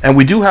 Okay. And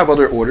we do have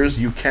other orders.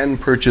 You can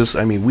purchase.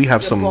 I mean, we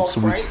have some. Bulk,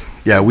 so right?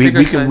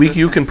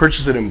 you can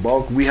purchase it in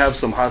bulk. We have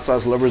some hot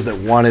sauce lovers that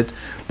want it,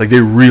 like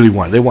they really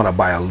want it. They want to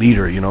buy a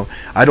liter. You know,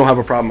 I don't have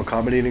a problem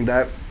accommodating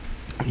that.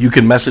 You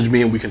can message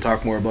me and we can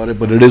talk more about it.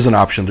 But it is an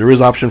option. There is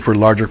option for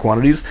larger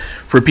quantities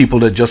for people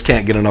that just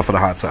can't get enough of the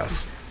hot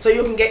sauce. So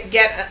you can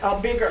get a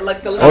bigger,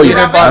 like the liter. Oh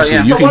yeah, of it?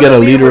 absolutely. So You can what get a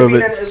would liter of be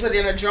it. Is it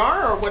in a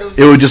jar or what?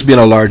 It would just be in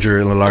a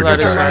larger jar. One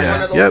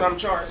Yeah. of those Yep.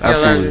 jars.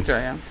 Absolutely.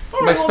 Yeah. All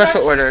right, By well,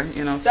 special that's- order,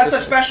 you know. That's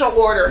a special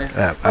order. Yeah, But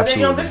then, you know,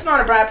 absolutely. this is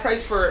not a bad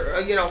price for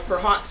you know, for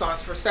hot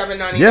sauce for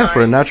 $7.99. Yeah,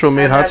 for a natural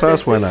made hot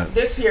sauce, why not?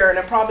 This here,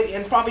 and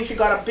probably if you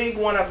got a big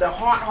one of the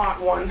hot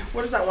one,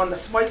 what is that one? The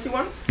spicy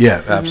one?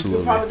 Yeah,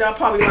 absolutely. That'll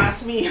probably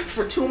last me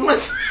for 2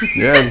 months.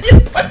 Yeah.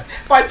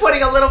 By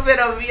putting a little bit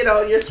of, you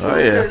know, your Oh,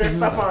 yeah. and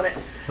stuff on it.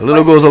 A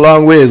little goes a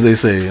long way, as they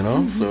say, you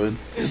know. So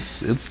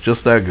it's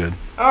just that good.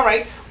 All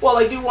right. Well,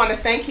 I do want to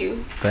thank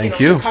you. Thank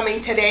for you.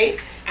 coming today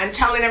and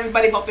telling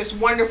everybody about this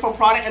wonderful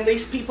product, and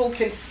these people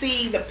can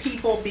see the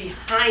people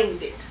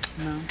behind it.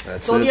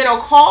 That's So, it. you know,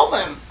 call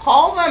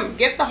them,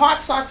 get the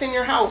hot sauce in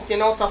your house. You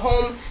know, it's a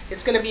home,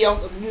 it's going to be a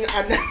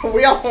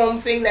real home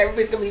thing that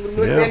everybody's going to be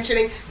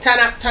mentioning. Turn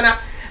up.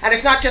 And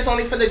it's not just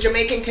only for the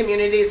Jamaican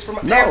community, it's from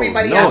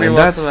everybody else.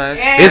 And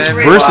it's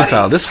Everybody.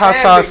 versatile. This hot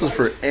sauce is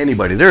for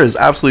anybody. There is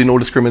absolutely no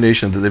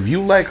discrimination. If you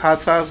like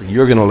hot sauce,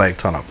 you're going to like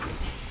Tunup.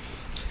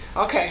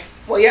 Okay.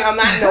 Well, yeah, on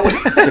that note.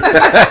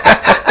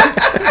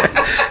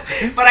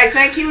 But I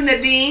thank you,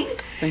 Nadine,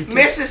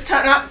 Mrs.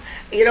 Tunup,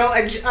 you know,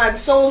 and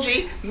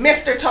Souljah,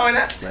 Mr.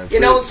 Tunup, That's you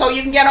know, it. so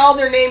you can get all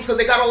their names because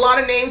they got a lot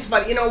of names,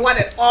 but you know what?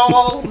 It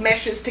all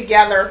meshes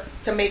together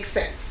to make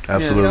sense.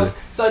 Absolutely. You know?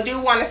 So I do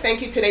want to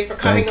thank you today for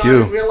coming Thank on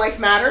you. Real Life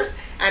Matters,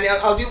 and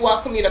I do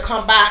welcome you to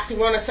come back. I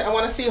want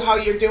to see how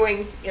you're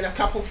doing in a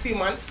few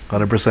months.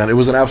 100%. It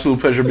was an absolute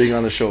pleasure being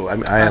on the show.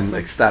 I am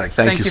ecstatic.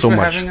 Thank you so for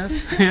much. having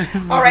us.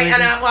 All right,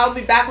 and I'll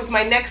be back with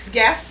my next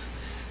guest,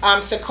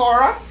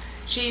 Sycorah.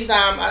 She's a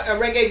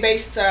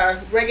reggae-based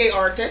reggae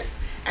artist,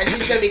 and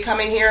she's going to be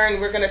coming here,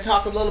 and we're going to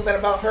talk a little bit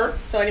about her.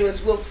 So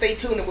anyways, we'll stay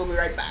tuned, and we'll be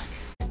right back.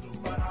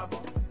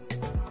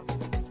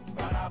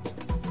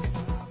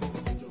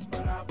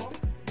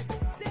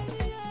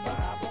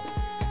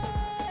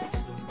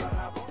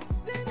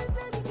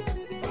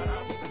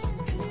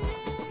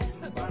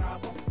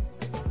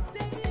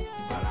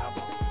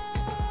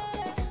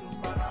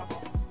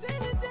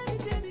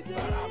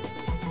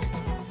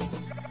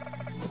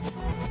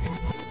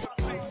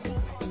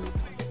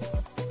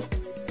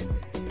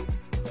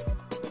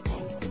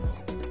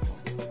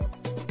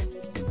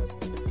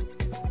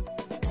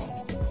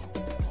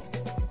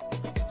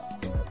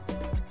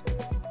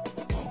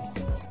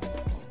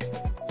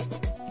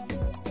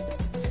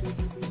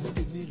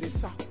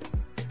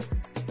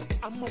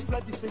 I'm a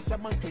flood defense, a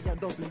man can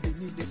do in the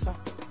Nilesa.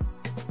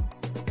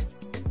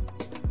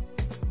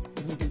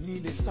 In the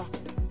Nilesa.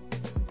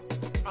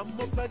 I'm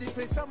a flood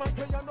defense, a man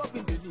can do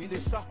in the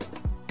Nilesa.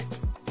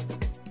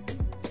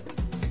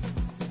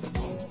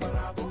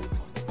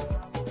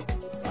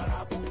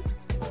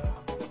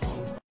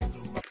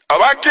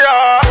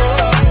 Abakia!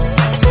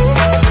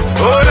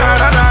 Oh na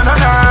na na na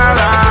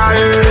na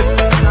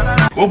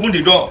na. Open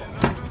the door.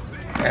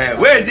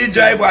 Where is this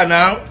driver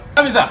now?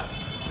 Sir,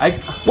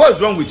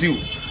 what's wrong with you?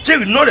 Say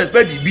you not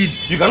respect the bid,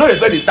 you cannot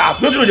respect the staff.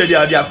 Don't you know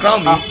that they are crown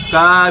me? Oh,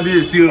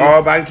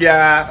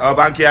 Bankia.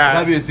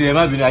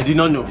 I did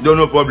not know.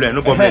 No problem.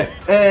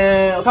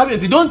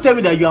 Don't tell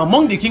me that you are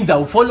among the kings that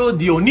will follow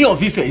the Oni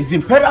of Ife, His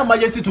Imperial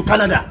Majesty, to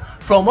Canada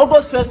from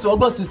August 1st to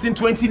August 16,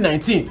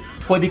 2019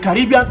 for the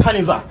Caribbean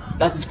Carnival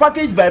that is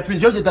packaged by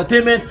Prince George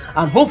Entertainment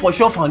and Hope for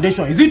Sure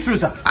Foundation. Is it true,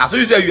 sir? As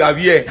you say, you are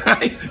here.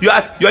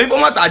 Your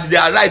informant they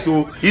are right.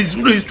 Oh,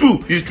 it's true.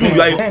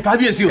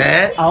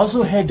 I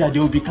also heard that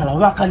there will be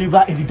Calabar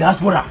Carnival in the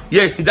diaspora.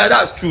 Yeah,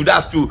 that's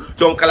true.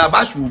 Some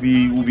Calabash will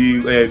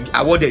be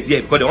awarded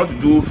here because they want to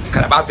do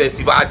Calabar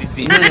Festival. This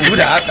thing. Do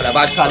that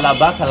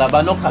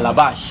Calabar, not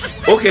Calabash.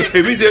 Okay,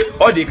 we say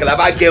all the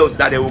Calabar girls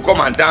that they will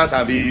come and dance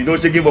and be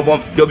shaking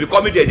bomb. They'll be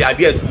coming there. They are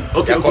there too.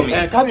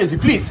 Okay.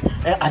 Please,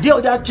 are there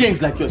other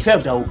kings like yourself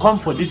that will come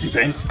for this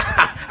event?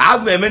 I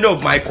have many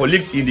of my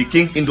colleagues in the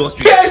king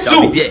industry. Yes, that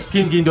will be there.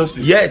 King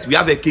industry. Yes, we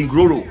have a King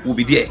Roro will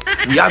be there.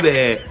 We have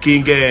a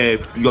King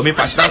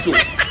Fashidaso.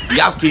 We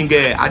have King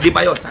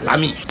Adebayo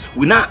Salami.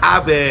 We now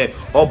have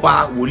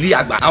Oba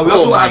Woliagba. And we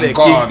also have a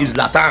King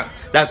Islatan.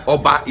 That's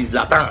Oba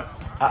Islatan.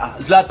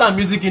 Zlatan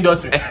music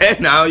industry.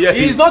 Now, yeah.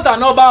 He's not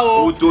an Oba.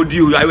 Who told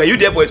you? Were you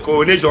there for his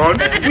coronation?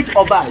 Which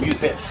Oba are you,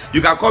 sir?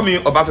 You can call me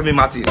Oba Femi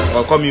Martin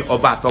or call me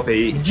Oba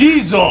Topeye.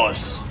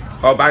 Jesus.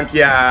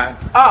 Obankia.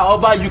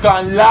 Oba, you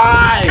can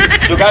lie.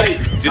 You got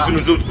it.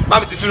 Tisunutu.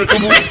 Mami Tisunutu.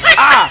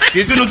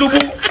 Tisunutu.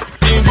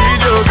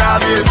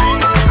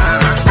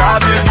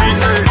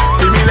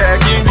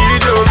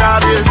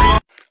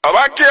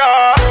 Obankia.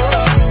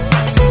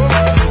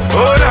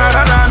 Oh na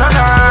na na na.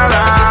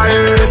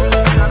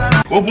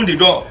 Open the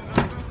door.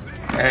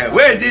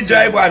 Where is this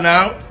driver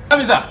now?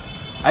 Sir,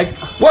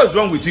 what's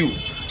wrong with you?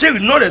 Say you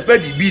not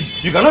respect the bid,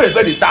 you cannot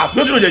respect the staff.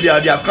 Don't you know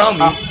that they are crown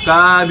me?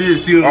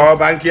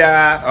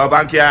 Bankia.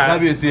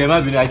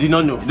 I did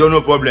not know.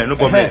 No problem.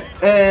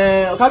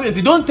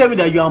 Don't tell me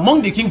that you are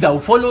among the kings that will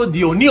follow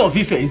the Oni of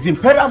Ife, His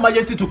Imperial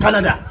Majesty, to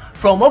Canada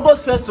from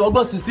August 1st to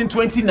August 16,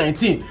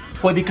 2019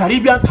 for the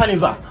Caribbean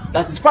Carnival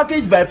that is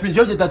packaged by Prince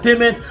George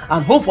Entertainment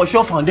and Hope for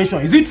Sure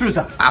Foundation. Is it true,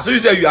 sir? As you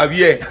say, you are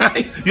here.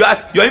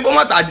 Your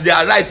informant they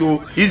are right.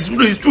 Oh, it's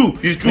true.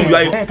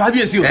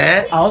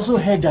 I also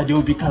heard that there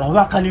will be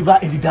Calabar Carnival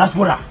in the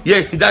diaspora.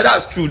 Yeah,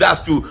 that's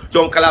true.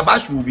 Some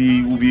Calabash will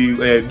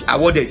be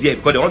awarded here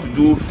because they want to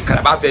do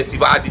Calabar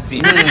Festival. This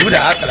thing. Do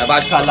that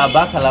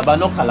Calabar,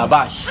 not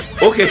Calabash.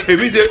 Okay,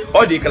 we say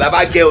all the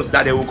Calabar girls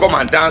that they will come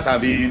and dance and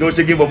be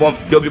shaking bomb.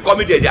 They'll be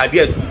coming there. They are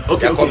there too.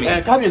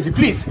 Okay.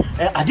 Please,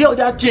 are there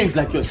other kings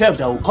like yourself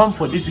that will come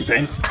for this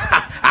event?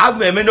 I have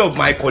many of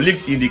my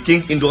colleagues in the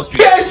king industry.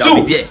 Yes, that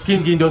will be there.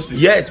 King industry.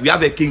 Yes, we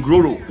have a King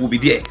Roro will be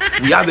there.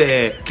 We have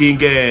a King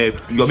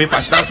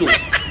Fashidaso.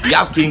 We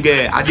have King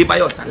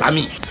Adebayo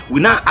Salami. We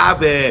now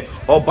have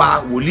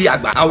Oba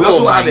Woliagba. And we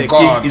also have a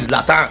King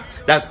Islatan.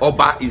 That's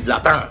Oba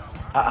Islatan.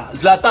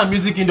 Zlatan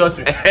music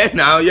industry.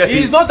 Now, yeah.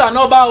 He's not an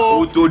Oba.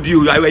 Who told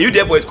you? Were you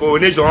there for his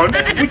coronation?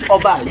 Which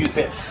Oba are you,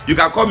 sir? You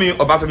can call me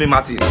Oba Femi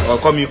Martin or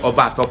call me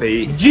Oba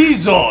Topeye.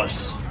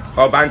 Jesus.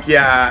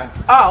 Obankia.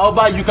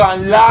 Oba, you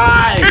can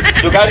lie.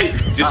 You got it.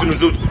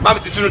 Tisunutu. Mami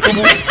Tisunutu.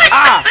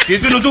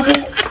 Tisunutu.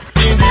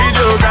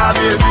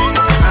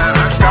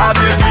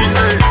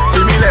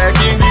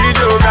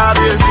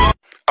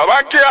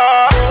 Obankia.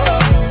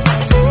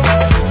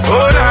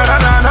 Oh na na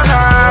na na.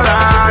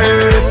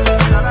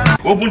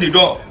 Open the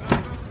door.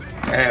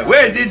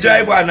 Where is this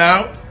driver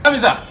now?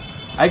 Sir,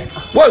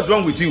 what's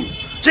wrong with you?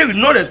 Say you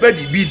not respect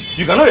the bid,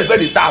 you cannot respect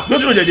the staff.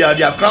 Don't you know that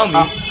they are crown me?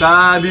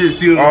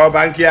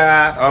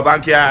 Bankia.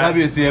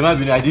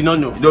 I did not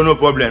know. No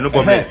problem.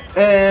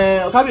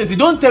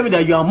 Don't tell me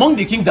that you are among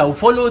the kings that will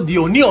follow the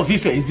Oni of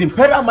Ife, His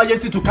Imperial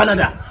Majesty, to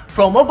Canada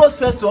from August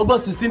 1st to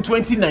August 16,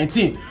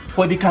 2019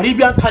 for the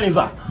Caribbean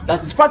Carnival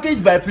that is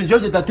packaged by Prince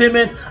George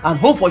Entertainment and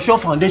Hope for Sure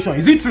Foundation.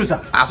 Is it true,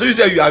 sir? As you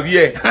say, you are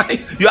here.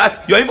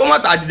 Your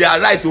informant they are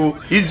right. Oh,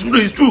 it's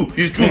true.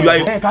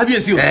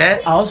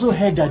 I also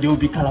heard that there will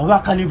be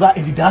Calabar Carnival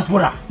in the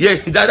diaspora. Yeah,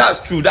 that's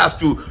true.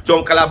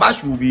 Some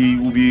Calabash will be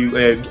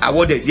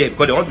awarded here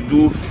because they want to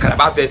do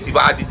Calabar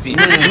Festival. This thing.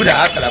 Do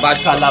that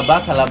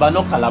Calabar,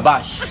 not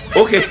Calabash.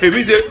 Okay,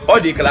 we say all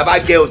the Calabar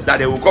girls that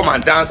they will come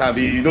and dance and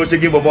be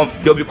shaking bomb.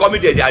 They'll be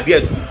coming there. They are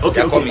there too.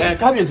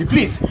 Okay.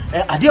 Please,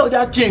 are there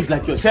other kings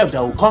like yourself that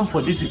will come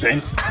for this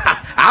event? I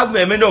have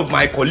many of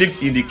my colleagues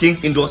in the king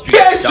industry.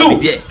 Yes, that will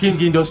be there.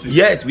 King industry.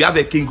 Yes, we have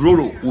a King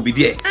Roro will be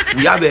there.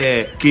 We have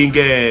a King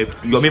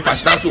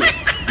Fashidaso.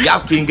 We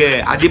have King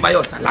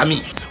Adebayo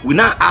Salami. We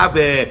now have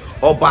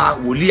Oba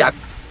Woliagba.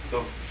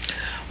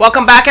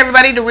 Welcome back,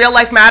 everybody, to Real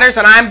Life Matters,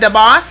 and I'm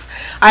DBoss.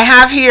 I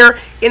have here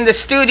in the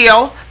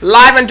studio,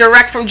 live and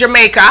direct from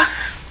Jamaica,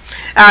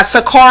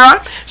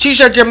 Sycorah.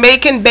 She's a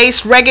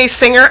Jamaican-based reggae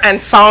singer and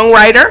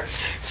songwriter.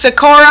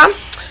 Sycorah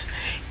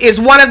is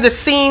one of the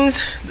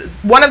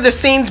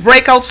scene's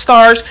breakout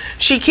stars.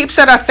 She keeps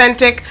it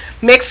authentic,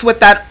 mixed with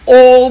that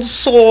old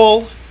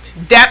soul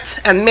depth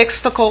and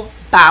mystical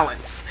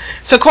balance.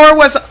 Sycorah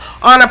was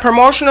on a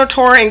promotional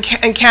tour in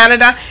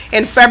Canada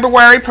in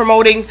February,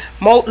 promoting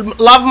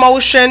Love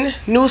Motion,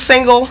 new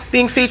single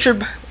being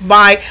featured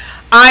by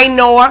I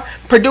Noah,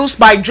 produced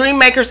by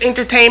Dreammakers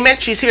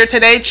Entertainment. She's here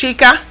today,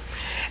 Chica.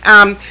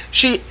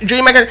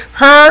 Dreammaker,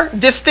 her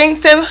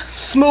distinctive,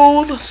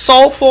 smooth,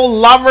 soulful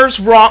lovers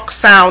rock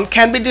sound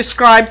can be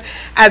described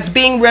as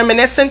being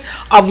reminiscent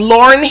of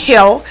Lauryn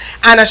Hill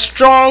and a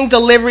strong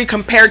delivery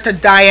compared to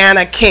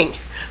Diana King.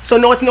 So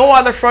with no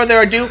other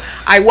further ado,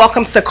 I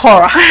welcome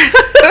Sycorah.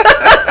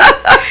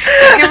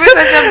 Give me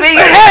such a big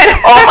head.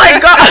 Oh my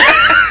God.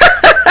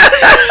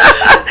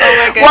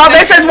 Well,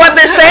 this is what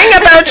they're saying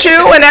about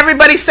you, and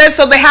everybody says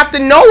so. They have to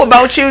know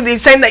about you. They're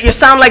saying that you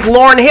sound like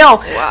Lauryn Hill.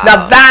 Wow.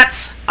 Now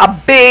that's a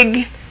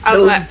big,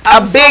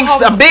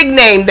 a big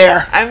name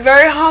there. I'm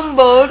very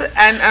humbled,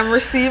 and I'm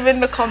receiving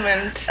the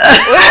comment.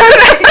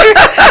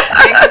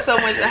 Thank you so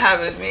much for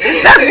having me.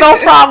 That's no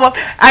problem.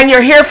 And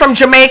you're here from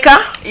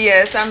Jamaica?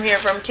 Yes, I'm here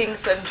from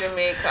Kingston,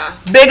 Jamaica.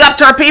 Big up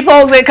to our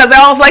people, because they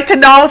always like to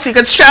know, so you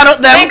can shout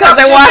out them. Big up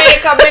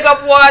Jamaica, big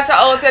up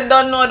Waterhouse. You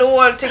don't know the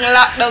whole thing.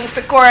 Lockdown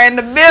Sycorah in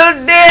the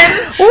building.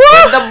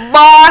 With the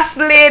boss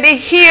lady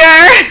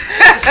here.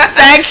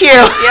 Thank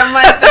you. Yeah,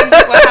 man, thank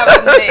you for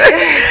having me.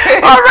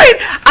 All right.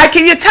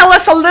 Can you tell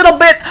us a little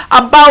bit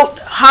about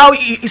how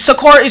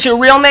Sycorah is your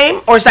real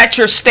name, or is that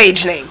your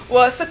stage name?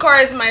 Well,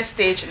 Sycorah is my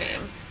stage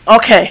name.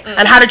 Okay.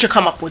 And how did you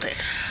come up with it?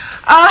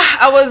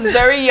 I was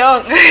very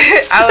young.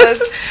 I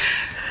was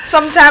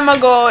some time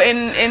ago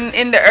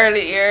in the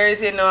early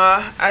years, you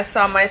know, I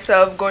saw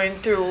myself going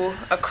through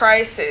a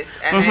crisis,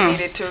 and I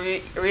needed to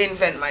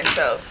reinvent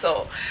myself.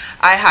 So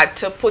I had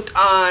to put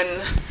on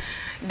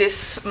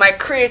my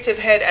creative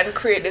head and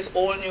create this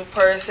whole new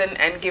person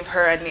and give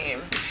her a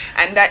name.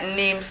 And that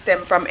name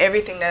stemmed from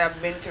everything that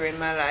I've been through in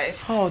my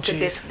life to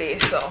this day.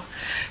 So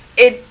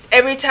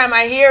every time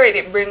I hear it,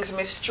 it brings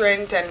me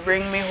strength and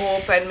bring me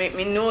hope and make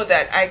me know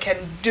that I can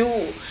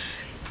do,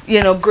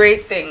 you know,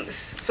 great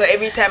things. So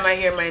every time I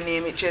hear my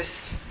name,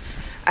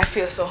 I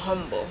feel so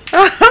humble.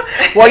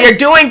 Well, you're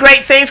doing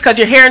great things because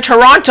you're here in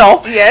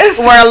Toronto, yes,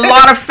 where a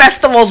lot of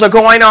festivals are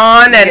going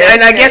on, and, yes,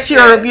 and I guess you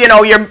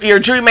know, your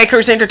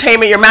Dreammakers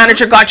Entertainment, your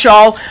manager got you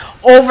all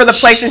over the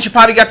place, and she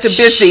probably got too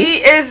busy.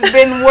 She has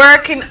been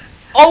working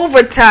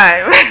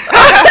overtime.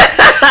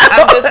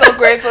 I'm just so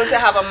grateful to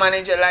have a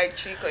manager like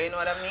Chico, you know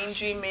what I mean?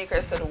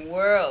 Dreammakers to the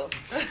world.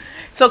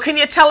 So can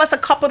you tell us a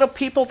couple of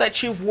people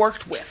that you've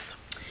worked with?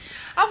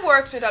 I've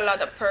worked with a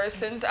lot of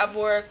persons. I've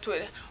worked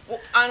with,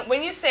 and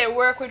when you say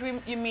work with,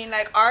 you mean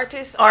like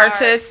artists,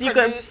 artists, or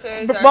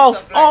producers, you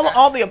both, or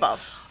all the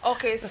above.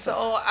 Okay,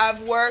 so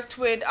I've worked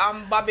with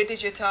Bobby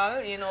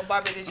Digital. You know,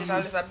 Bobby Digital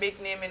is a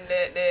big name in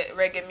the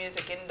reggae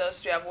music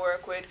industry. I've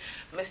worked with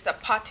Mr.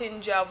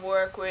 Pottinger. I've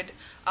worked with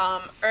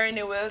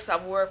Ernie Wills.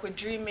 I've worked with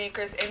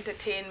Dreammakers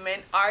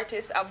Entertainment.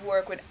 Artists, I've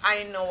worked with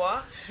I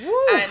Noah.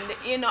 And,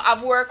 you know,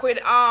 I've worked with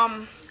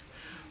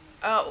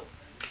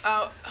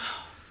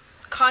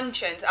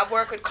Conscience. I've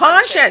worked with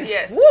Conscience.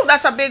 Yes. Woo,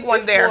 that's a big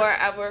one there. Before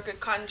I've worked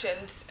with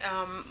Conscience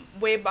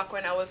way back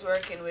when I was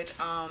working with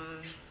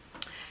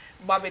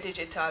Bobby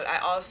Digital. I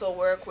also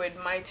work with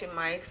Mighty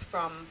Mikes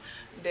from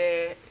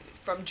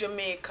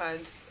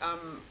Jamaica's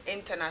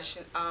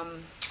international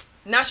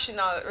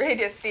national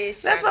radio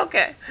station. That's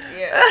okay.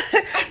 Yeah.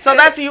 So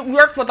you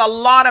worked with a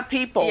lot of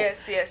people.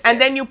 Yes, yes. And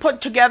yes. then you put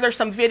together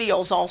some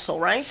videos also,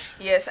 right?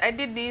 Yes, I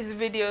did these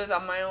videos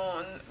on my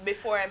own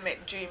before I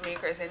met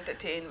Dreammakers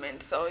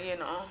Entertainment. So, you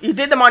know. You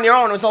did them on your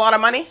own. It was a lot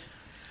of money?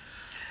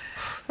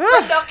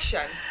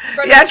 Production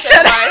Yes.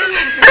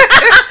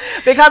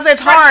 wise. Because it's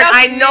hard.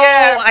 I know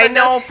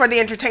Yeah, for the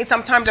entertainment,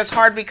 sometimes it's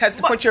hard because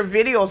to put your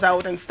videos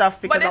out and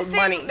stuff because of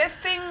money. The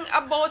thing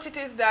about it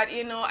is that,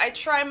 you know, I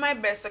try my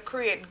best to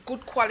create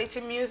good quality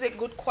music,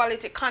 good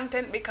quality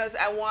content, because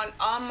I want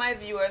all my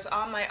viewers,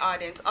 all my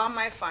audience, all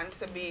my fans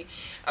to be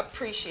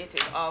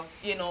appreciative of,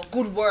 you know,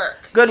 good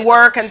work. Good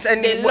work. And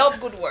they love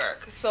good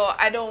work. So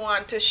I don't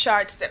want to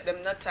short step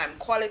them, no time.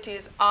 Quality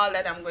is all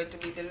that I'm going to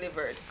be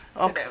delivered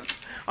to them.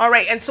 All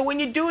right, and so when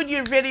you do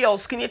your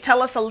videos, can you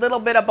tell us a little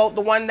bit about the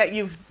one that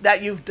you've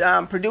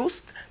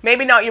produced?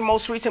 Maybe not your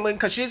most recent one,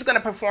 because she's going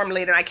to perform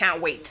later, and I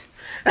can't wait.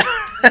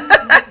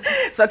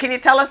 So can you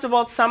tell us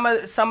about some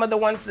of the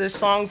ones, the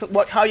songs,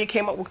 how you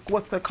came up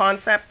with the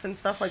concept and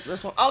stuff like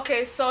this one?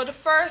 Okay, so the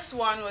first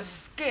one was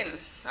Skin.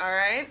 All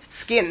right.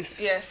 Skin.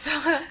 Yes.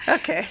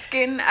 Okay.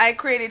 Skin. I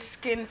created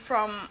Skin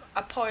from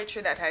a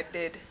poetry that I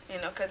did,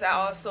 you know, because I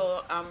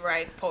also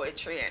write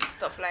poetry and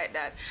stuff like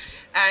that.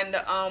 And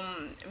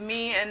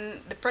me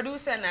and the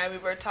producer and we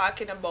were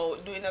talking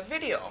about doing a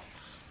video.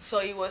 So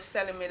he was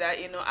telling me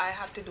that, you know, I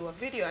have to do a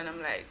video, and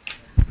I'm like,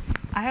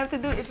 I have to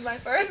do it. It's my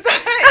first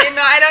time. You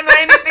know, I don't know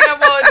anything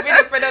about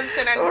video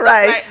production and stuff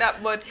like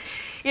that, but.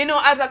 You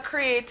know, as a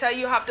creator,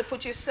 you have to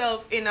put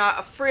yourself in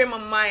a frame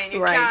of mind.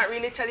 You can't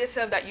really tell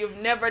yourself that you've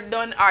never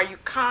done or you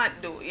can't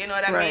do. You know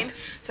what I mean?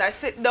 So I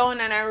sit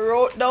down and I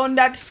wrote down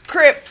that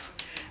script.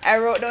 I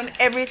wrote down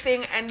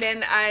everything, and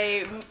then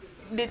I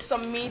did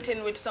some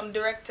meeting with some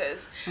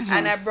directors,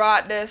 and I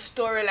brought the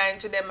storyline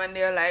to them, and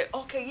they're like,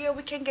 okay, yeah,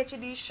 we can get you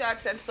these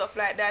shots and stuff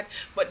like that.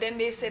 But then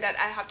they say that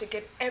I have to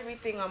get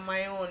everything on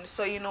my own.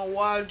 So, you know,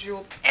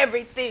 wardrobe,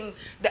 everything,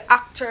 the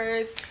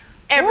actors,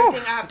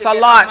 everything I have to get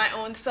on my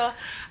own. So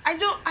I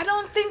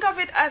don't think of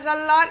it as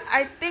a lot.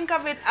 I think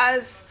of it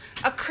as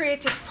a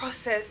creative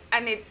process,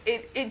 and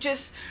it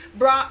just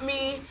brought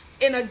me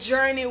in a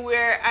journey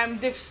where I'm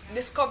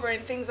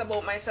discovering things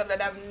about myself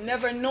that I've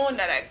never known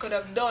that I could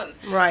have done.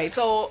 Right.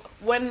 So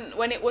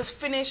when it was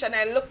finished and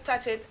I looked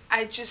at it,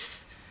 I'm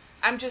just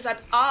at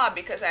awe,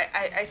 because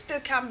I still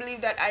can't believe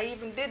that I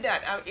even did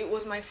that. It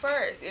was my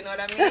first, you know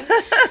what I mean?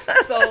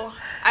 So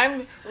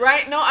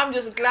right now I'm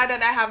just glad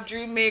that I have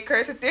dream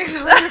makers to take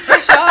some of the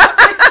pressure off.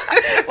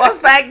 Well,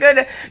 thank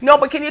goodness. No,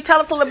 but can you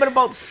tell us a little bit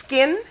about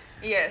Skin?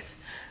 Yes.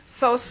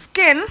 So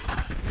Skin.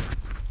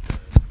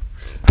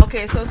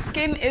 Okay, so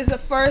Skin is the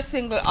first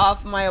single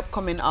of my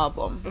upcoming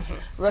album,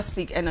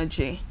 Rustic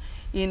Energy.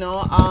 You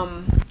know,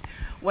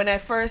 when I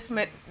first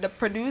met the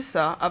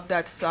producer of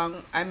that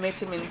song, I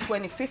met him in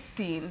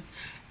 2015,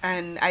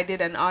 and I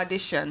did an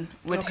audition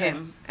with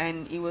him,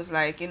 and he was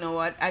like, you know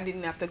what, I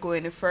didn't have to go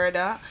any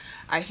further.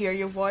 I hear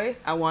your voice,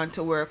 I want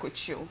to work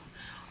with you.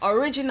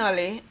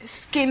 Originally,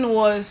 Skin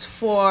was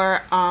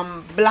for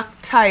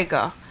Black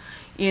Tiger,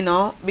 you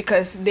know,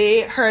 because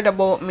they heard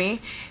about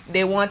me.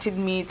 They wanted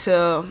me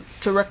to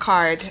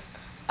record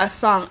a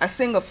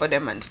single for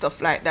them and stuff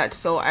like that.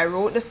 So I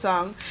wrote the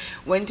song,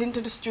 went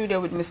into the studio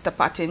with Mr.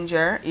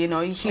 Pottinger. You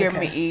know, he hear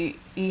me.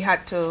 He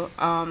had to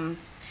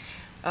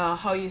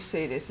how you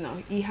say this now?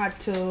 He had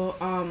to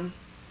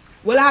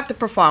well, I have to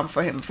perform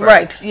for him first.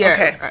 Right. Yeah.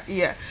 Okay.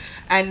 Yeah.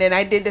 And then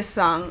I did the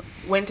song,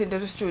 went into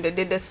the studio,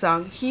 did the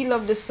song. He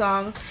loved the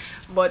song,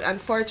 but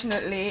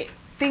unfortunately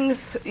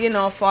things, you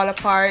know, fall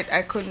apart.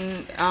 I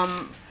couldn't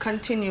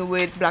continue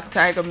with Black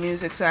Tiger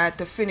music, so I had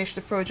to finish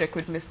the project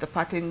with Mr.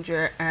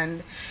 Pottinger,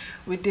 and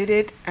we did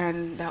it,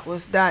 and that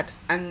was that.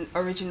 And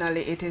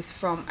originally it is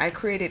I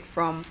created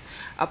from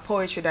a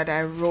poetry that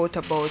I wrote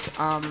about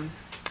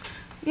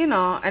you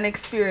know, an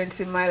experience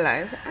in my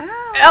life.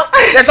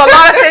 There's a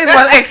lot of things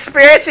with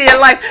experience in your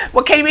life.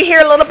 Well, can we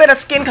hear a little bit of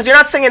Skin? Because you're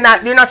not singing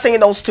that. You're not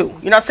singing those two.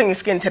 You're not singing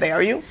Skin today,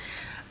 are you?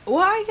 Well,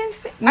 I can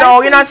sing.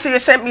 No, you're not. So you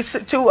sent me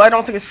two. I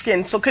don't think it's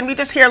Skin. So can we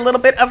just hear a little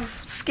bit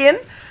of Skin?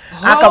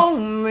 Hold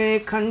me,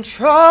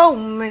 control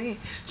me,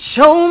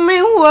 show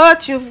me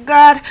what you've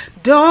got.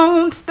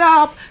 Don't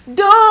stop,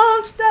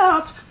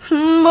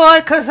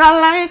 boy, 'cause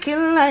I like it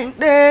like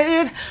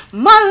that.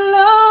 My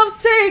love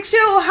takes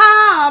you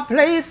high,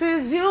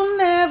 places you've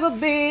never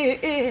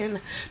been.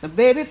 Now,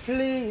 baby,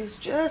 please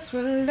just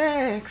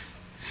relax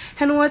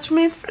and watch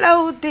me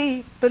flow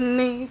deep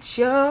beneath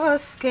your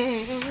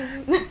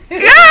skin.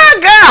 Yeah,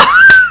 girl.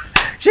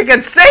 She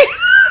can sing.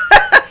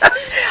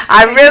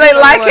 I really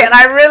like it.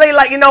 I really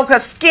like, you know,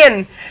 because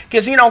Skin,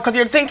 because, you know, because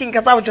you're thinking,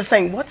 because I was just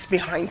saying, what's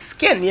behind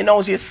Skin? You know,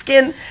 is your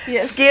skin?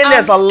 Yes. Skin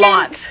is a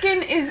lot.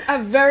 Skin is a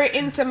very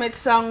intimate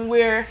song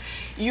where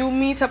you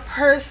meet a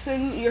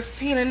person, you're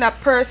feeling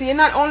that person. You're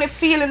not only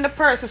feeling the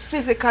person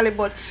physically,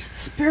 but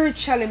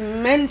spiritually,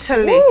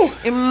 mentally,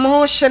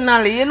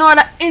 emotionally, you know,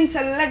 that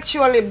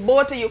intellectually,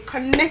 both of you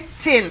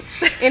connecting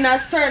in a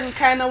certain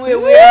kind of way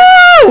where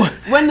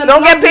when the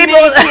love making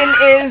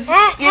is,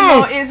 you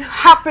know, is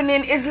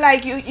happening, it's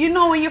like you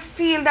know, when you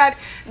feel that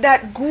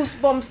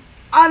goosebumps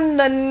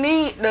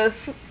underneath the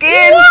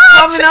skin.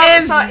 What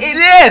is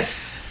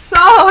this? So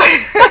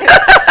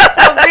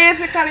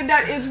basically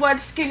that is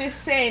what Skin is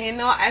saying, you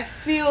know. I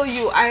feel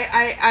you,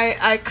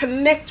 I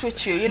connect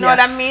with you, you know what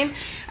I mean?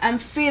 I'm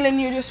feeling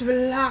you, just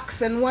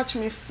relax and watch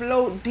me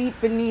float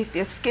deep beneath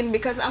your skin,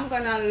 because I'm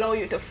gonna allow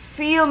you to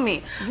feel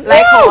me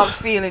like how I'm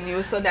feeling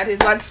you. So that is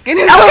what Skin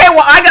is. Okay,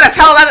 well, I gotta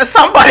tell that to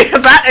somebody,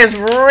 because that is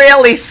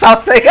really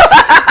something.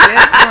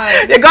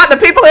 You got the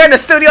people here in the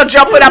studio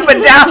jumping up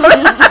and down.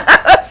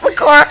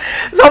 Sycorah.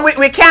 So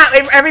we can't,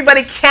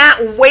 everybody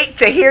can't wait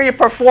to hear you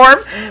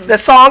perform the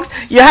songs.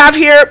 You have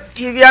here,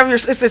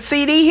 it's a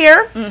CD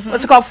here.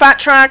 What's it called? Fat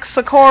Tracks,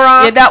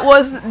 Sycorah. Yeah, that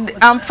was,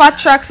 Fat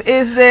Tracks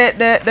is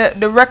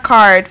the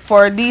record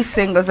for these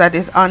singles that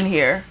is on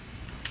here.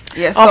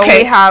 Yes, so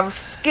we have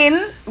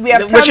Skin, we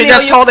have Tell Which Me you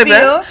just How told You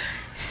him, Feel,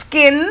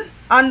 Skin,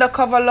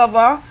 Undercover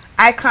Lover,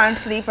 I Can't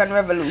Sleep, and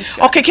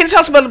Revolution. Okay, can you tell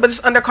us a little bit of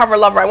this Undercover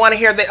Lover? I want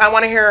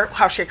to hear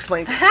how she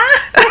explains it.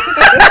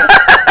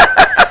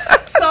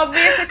 So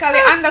basically,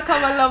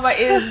 Undercover Lover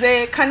is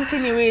the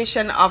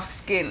continuation of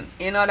Skin.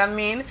 You know what I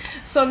mean?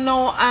 So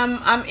now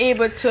I'm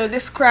able to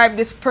describe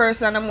this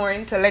person on a more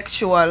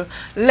intellectual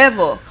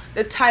level.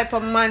 The type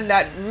of man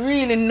that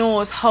really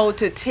knows how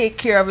to take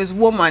care of his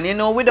woman. You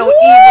know, without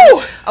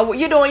even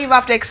you don't even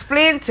have to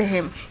explain to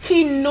him.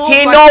 He knows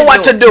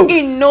what to do.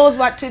 He knows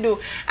what to do.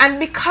 And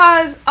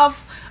because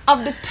of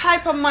of the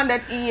type of man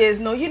that he is,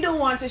 no, you don't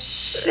want to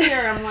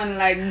share a man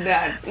like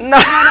that. No. You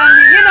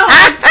know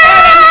what I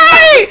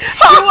mean?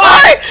 You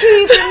want to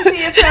keep him to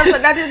yourself. So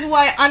that is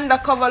why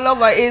undercover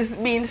lover is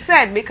being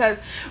said, because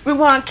we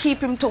want to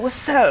keep him to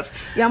ourselves.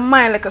 Your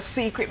mind like a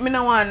secret. Me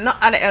no want no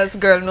other else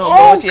girl know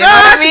about you.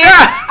 Gosh, You know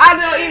what I mean? I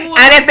don't even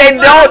want And if they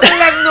don't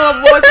know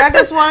about you, I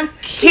just want to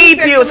keep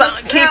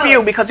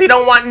you because you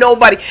don't want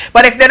nobody.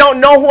 But if they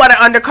don't know who are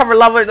the undercover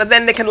lovers,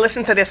 then they can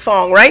listen to this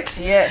song, right?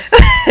 Yes.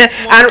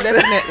 And,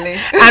 definitely.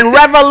 And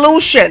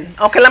Revolution.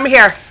 Okay, let me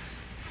hear.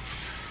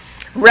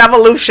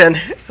 Revolution.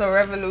 So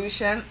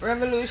Revolution.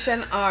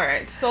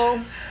 Alright.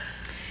 So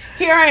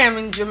here I am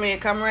in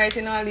Jamaica. I'm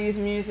writing all these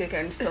music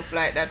and stuff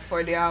like that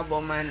for the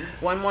album, and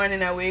one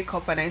morning I wake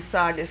up and I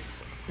saw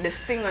this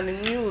thing on the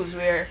news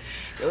where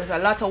there was a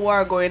lot of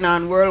war going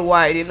on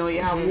worldwide. You know,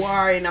 you have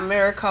war in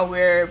America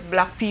where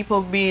black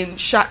people being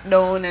shot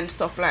down and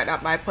stuff like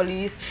that by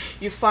police.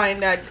 You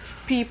find that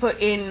people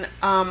in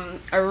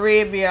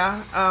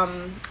Arabia,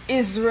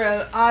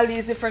 Israel, all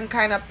these different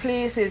kind of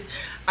places.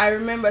 I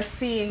remember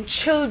seeing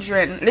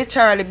children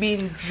literally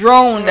being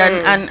drowned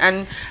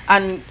and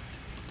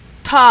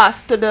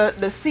tossed to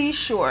the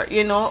seashore.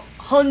 You know,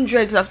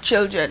 hundreds of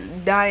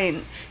children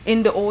dying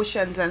in the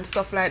oceans and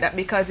stuff like that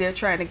because they're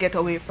trying to get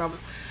away from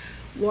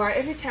war.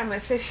 Every time I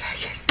say this, I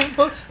get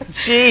emotional.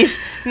 Jeez,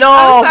 no.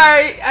 I'm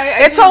sorry.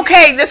 It's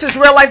okay. This is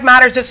Real Life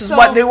Matters. This is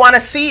what they want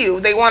to see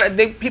you.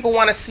 People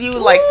want to see you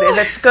like this.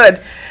 It's good,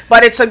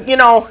 but it's a, you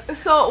know.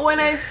 So when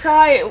I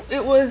saw it,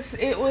 it was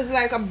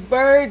like a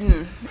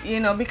burden, you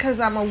know, because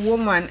I'm a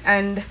woman,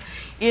 and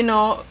you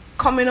know,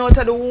 coming out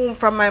of the womb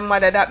from my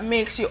mother, that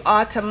makes you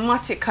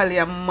automatically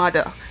a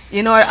mother,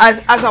 you know,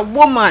 as a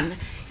woman.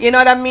 You know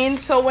what I mean?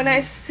 So when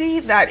I see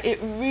that, it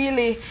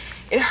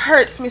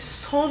hurts me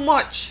so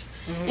much.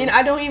 You know,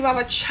 I don't even have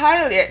a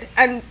child yet,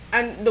 and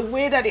the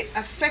way that it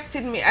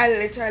affected me, I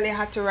literally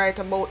had to write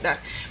about that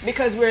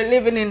because we're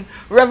living in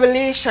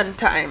revelation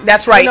time.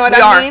 That's right. You know what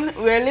I mean?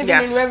 We're living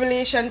Yes. in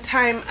revelation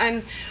time,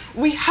 and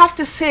we have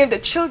to save the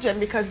children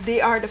because they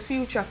are the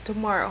future of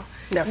tomorrow.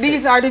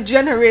 These are the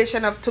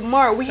generation of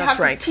tomorrow. We have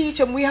to teach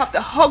them. We have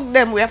to hug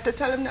them. We have to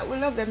tell them that we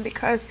love them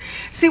because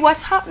see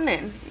what's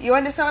happening. You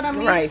understand what I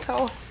mean? Right.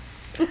 So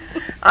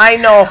I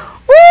know.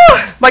 Woo!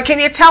 But can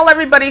you tell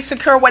everybody,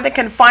 Sycorah, where they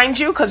can find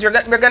you? Because we're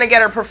going to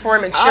get our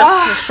performance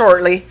just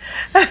shortly.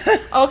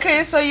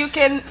 Okay, so you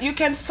can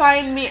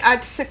find me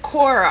at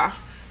Sycorah,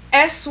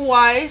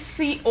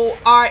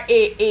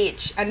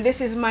 Sycorah, and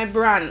this is my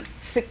brand,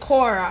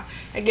 Sycorah.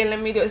 Again, let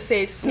me just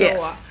say it slower.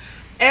 Yes.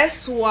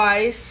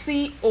 Sycorah,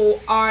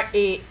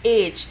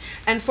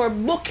 and for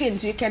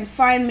bookings you can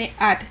find me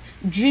at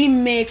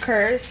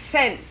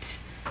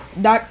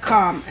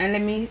dreammakerscent.com,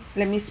 and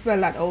let me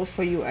spell that out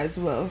for you as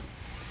well.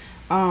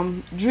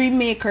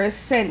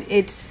 Dreammakerscent,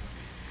 it's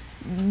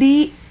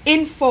the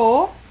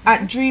info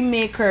at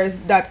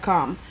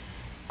dreammakers.com,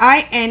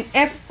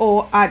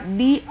 info at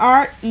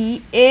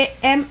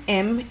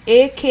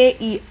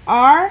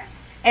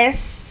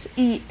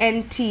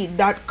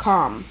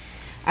dreammakerscent.com,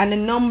 and the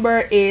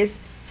number is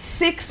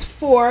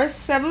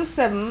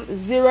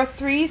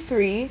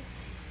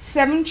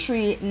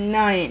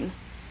 64770337339.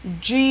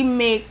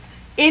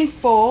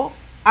 Info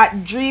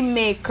at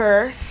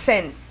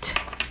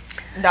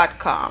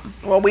dreammakerscent.com.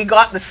 Well, we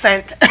got the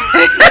scent. We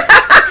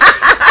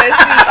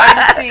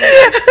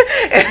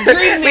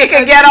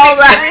can get all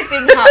that.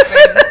 Everything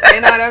happen.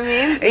 You know what I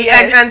mean?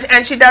 Yes.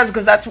 And she does,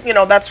 because that's, you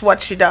know, that's what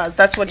she does.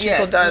 That's what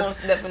Chico does.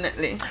 Most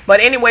definitely.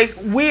 But anyways,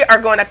 we are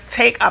going to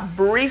take a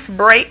brief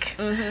break.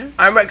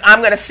 I'm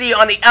going to see you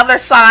on the other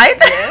side.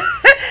 Yes.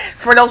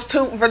 for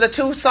the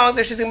two songs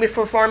that she's going to be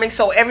performing.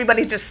 So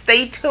everybody just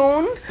stay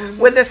tuned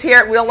with us here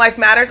at Real Life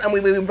Matters, and we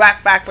will be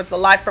back with the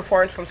live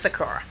performance from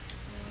Sycorah.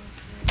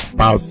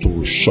 About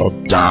to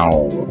shut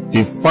down.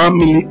 The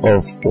family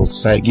of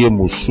Osage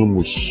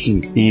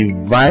Musu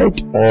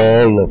invite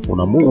all of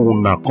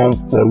una come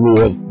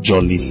follow us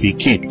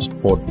jollificate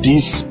for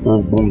this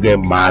Ogbonge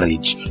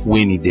marriage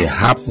when it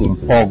happen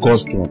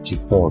August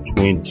 24,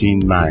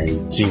 2019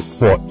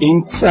 for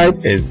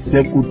inside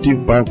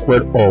executive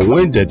banquet, or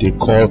when they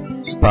call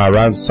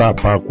Speranza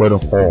Banquet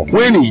Hall,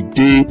 when it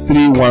day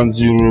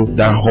 310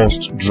 that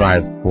host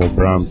drive for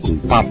Brampton.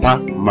 Papa,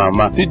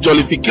 Mama, the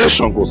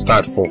jollification go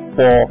start for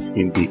 4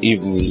 in the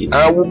evening,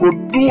 and we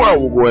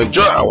go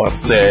enjoy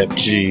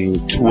ourselves till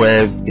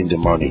 12 in the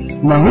morning.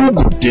 Now who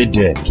go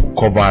there to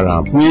cover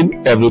am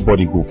when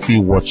everybody go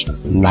feel watch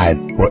live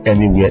for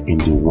anywhere in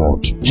the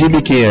world?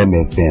 JBKM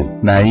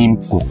FM, na him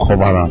go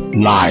cover am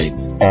live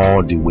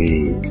all the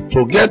way.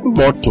 To get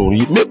more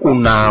tori, make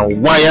una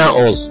wire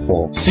us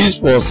for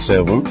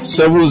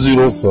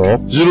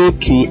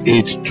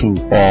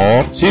 647-704-0282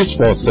 or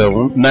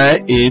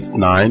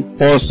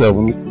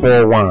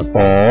 647-989-4741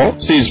 or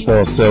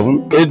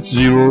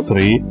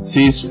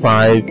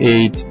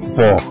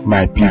 647-803-6584.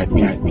 My people,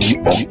 the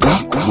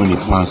Oga when it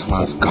pass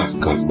marriage.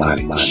 Don't come.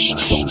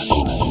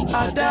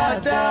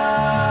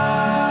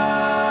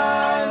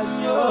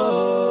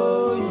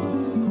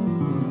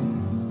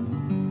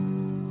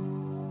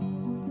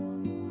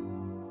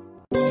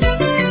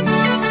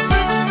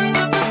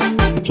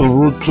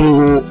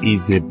 Toronto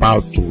is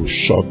about to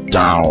shut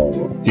down.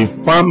 The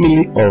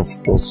family of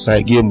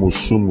Osage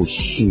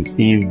Musumusu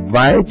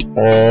invite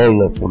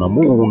all of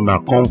una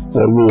come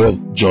follow us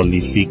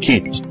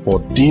jollificate for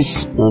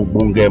this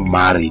Ogbonge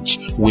marriage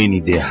when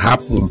it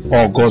happen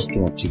August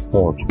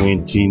 24,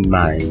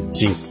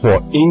 2019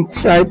 for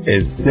inside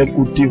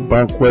executive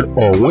banquet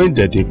or when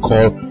they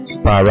call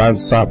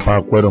Speranza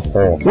Banquet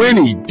Hall when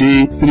it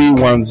day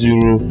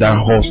 310 that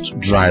host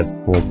drive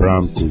for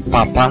Brampton.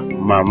 Papa,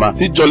 Mama,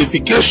 the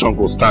jollification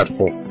go start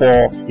for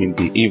 4 in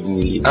the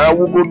evening and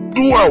we go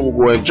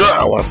enjoy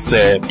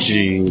ourselves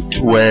till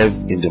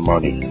 12 in the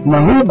morning.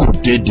 Now who go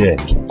dey there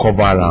to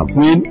cover am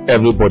when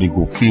everybody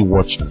go free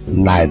watch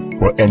live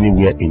for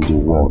anywhere in the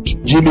world?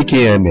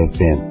 GBKM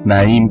FM,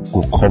 na him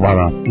go cover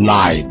am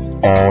live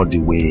all the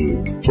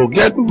way. To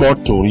get more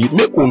tori,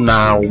 make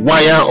una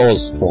wire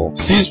us for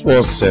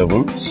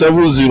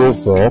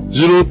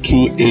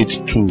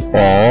 647-704-0282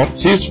 or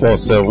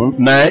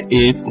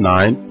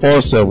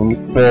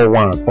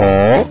 647-989-4741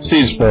 or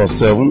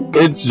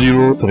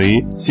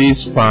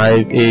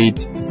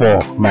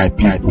 647-803-6584. My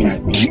people,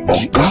 the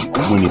Oga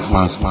when it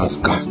pass marriage.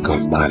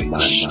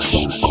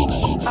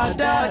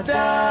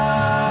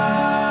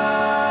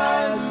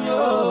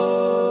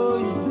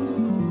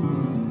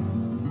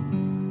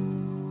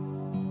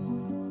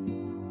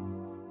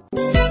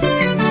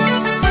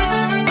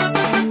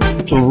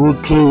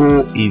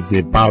 Toronto is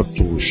about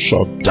to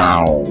shut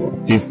down.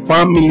 The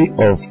family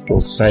of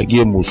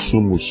Osage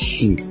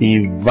Musumusu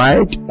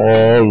invite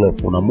all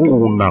of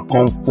una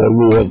come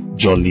follow us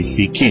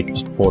jollificate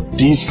for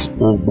this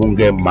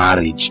Ogbonge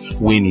marriage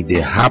when it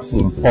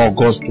happen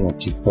August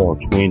 24,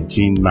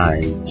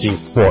 2019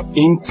 for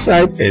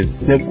inside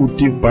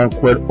executive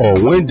banquet or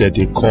when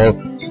they call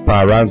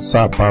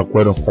Speranza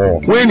Banquet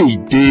Hall when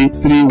it day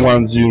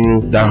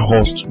 310 that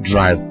host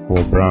drive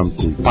for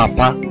Brampton.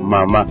 Papa,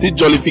 Mama, the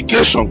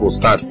jollification go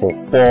start for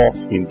 4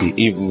 in the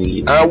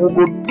evening and we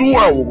go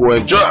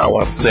enjoy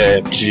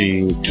ourselves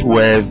till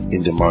 12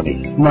 in the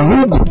morning. Now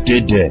who go dey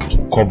there to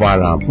cover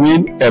am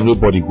when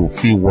everybody go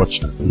free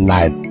watch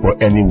live for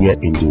anywhere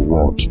in the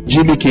world?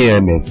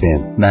 GBKM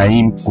FM, na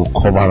him go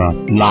cover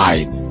am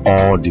live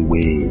all the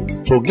way.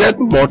 To get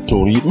more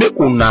tori, make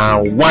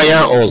una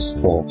wire us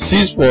for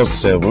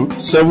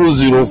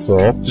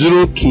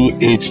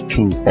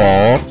 647-704-0282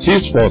 or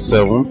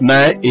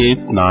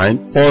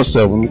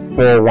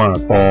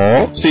 647-989-4741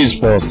 or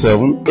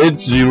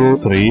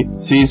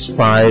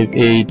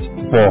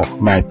 647-803-6584.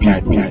 My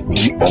people,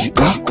 the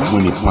Oga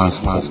when it pass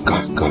marriage.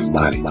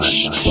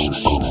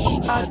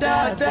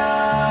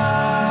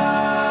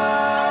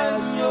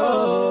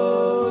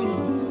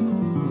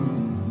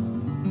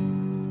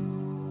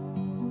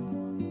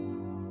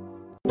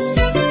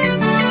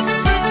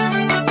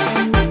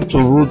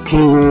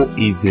 Toronto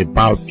is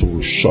about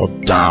to shut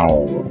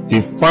down.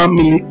 The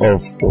family of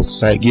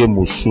Osage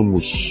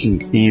Musumusu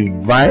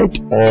invite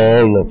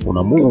all of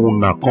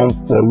una come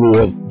follow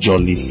us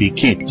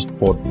jollificate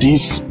for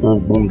this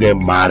Ogbonge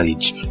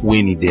marriage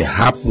when it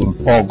happen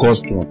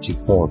August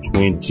 24,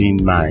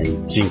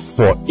 2019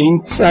 for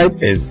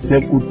inside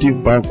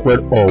executive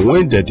banquet or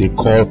when they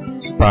call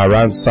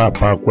Speranza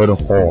Banquet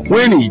Hall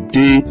when it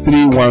day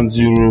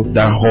 310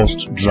 that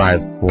host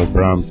drive for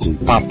Brampton.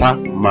 Papa,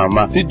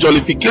 Mama, the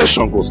jollification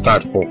go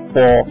start for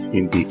 4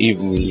 in the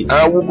evening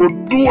and we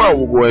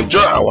go enjoy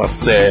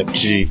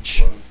ourselves till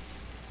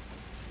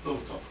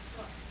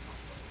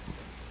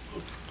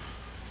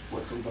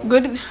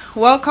Good.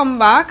 Welcome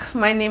back.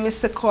 My name is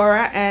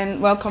Sycorah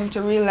and welcome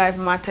to Real Life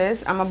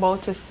Matters. I'm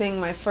about to sing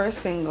my first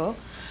single.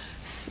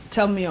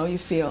 Tell me how you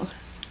feel.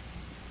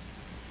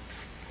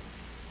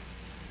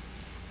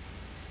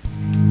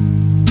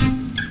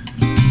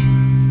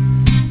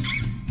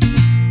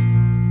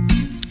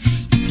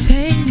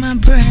 Take my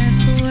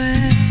breath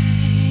away.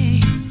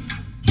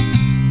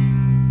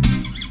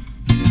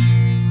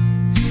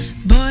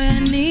 Boy, I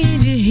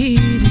need you here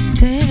to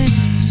stay.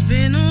 It's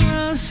been a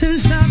while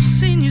since I've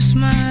seen you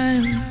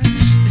smile.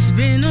 It's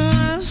been a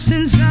while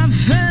since I've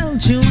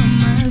felt you on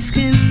my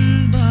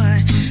skin,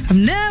 boy. I've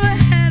never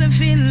had a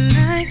feeling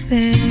like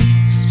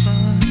this,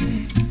 boy.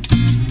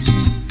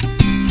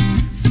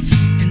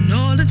 And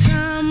all the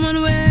time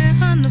when we're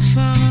on the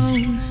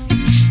phone,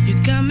 you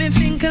got me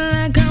thinking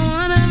like I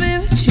wanna be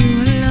with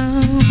you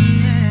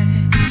alone,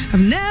 yeah. I've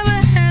never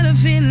had a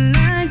feeling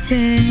like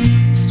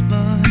this,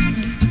 boy.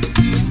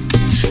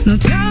 Now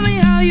tell me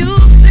how you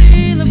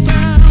feel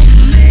about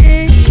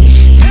me.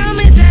 Tell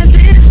me that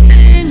this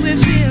thing we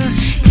feel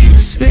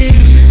is real.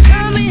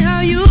 Tell me how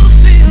you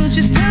feel,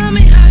 just tell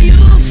me how you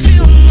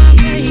feel, my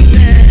baby.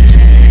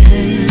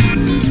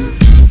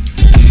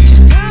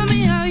 Just tell me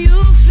how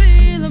you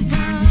feel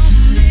about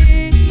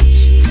me.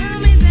 Tell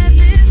me that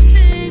this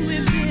thing we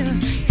feel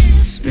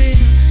is real.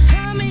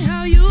 Tell me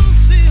how you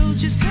feel,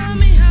 just tell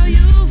me how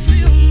you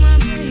feel,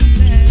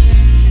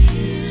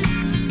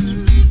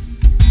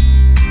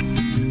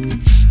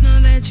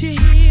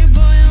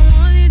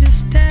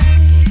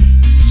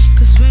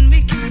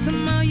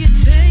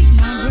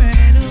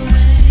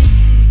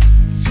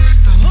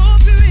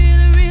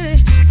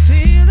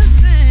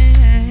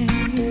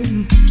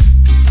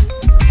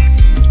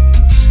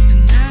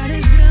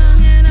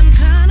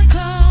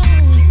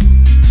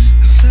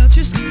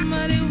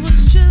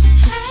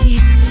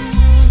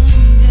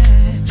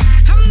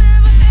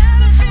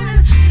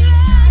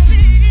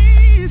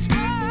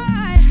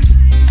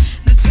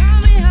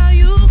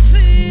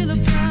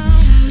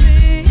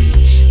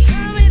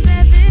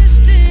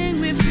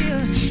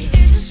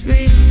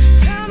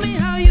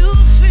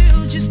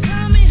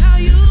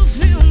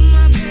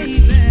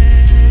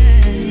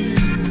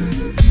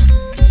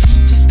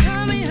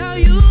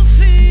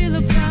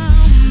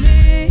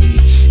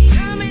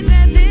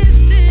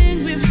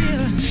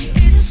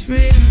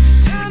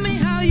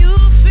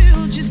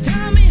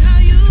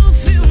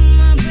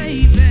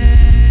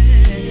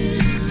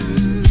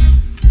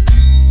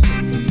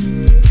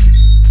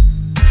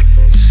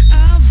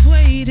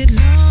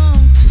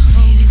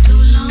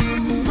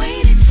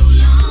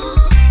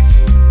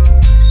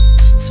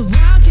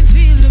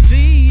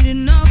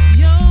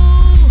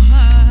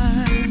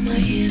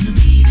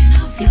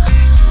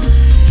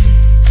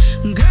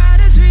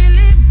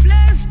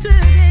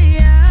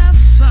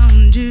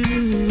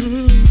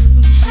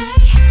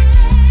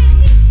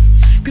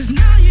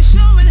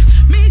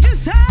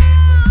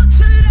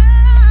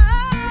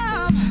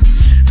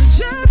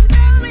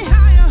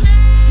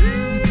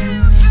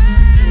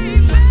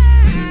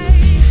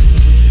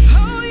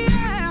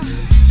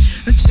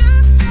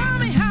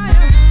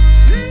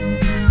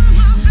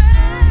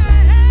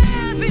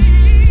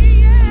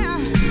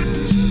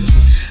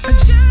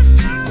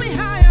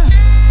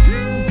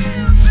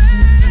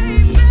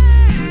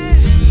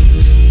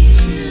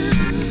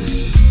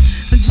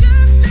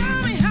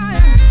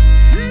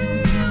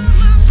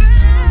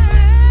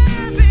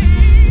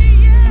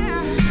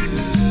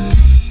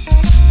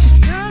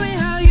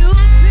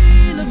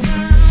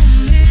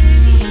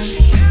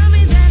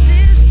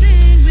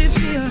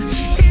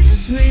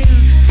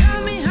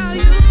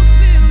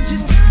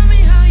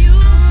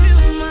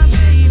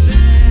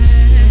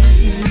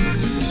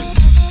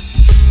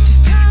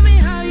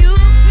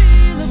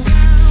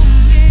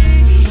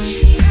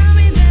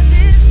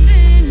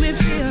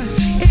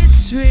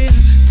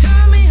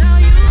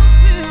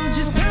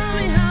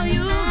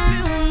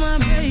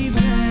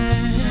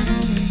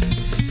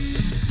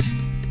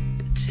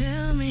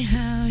 tell me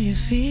how you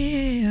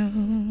feel.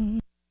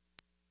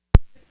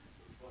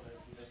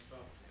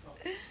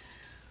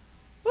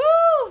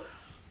 Woo!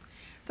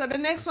 So the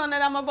next one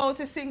that I'm about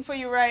to sing for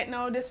you right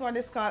now, this one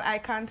is called I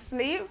Can't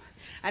Sleep.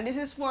 And this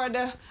is for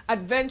the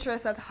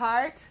adventurous at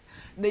heart,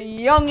 the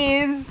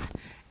youngies,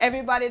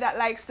 everybody that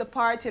likes to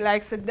party,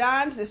 likes to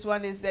dance. This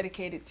one is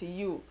dedicated to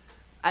you.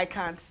 I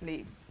Can't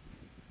Sleep.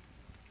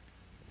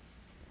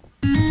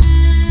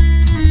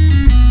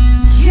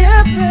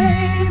 Yeah,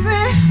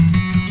 baby.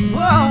 Whoa.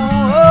 I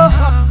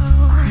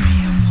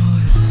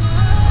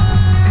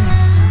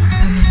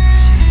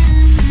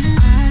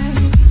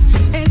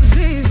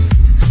exist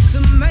to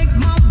make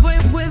my way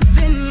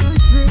within your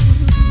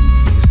dreams.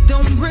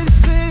 Don't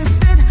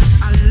resist it.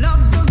 I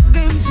love the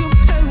games you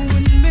play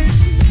with me.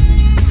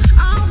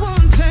 I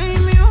won't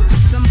tame you.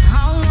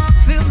 Somehow I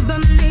feel the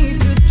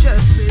need to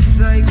just be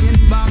taken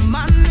by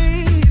my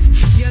knees.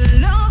 You're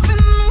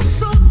loving me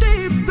so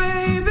deep,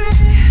 baby.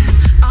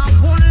 I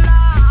won't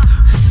lie.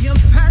 Your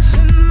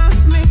passion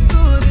must me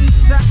good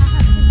inside.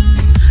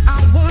 I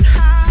won't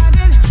hide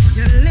it.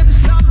 Your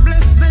lips are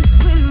bliss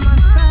between my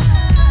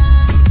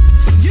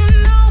thighs. You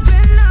know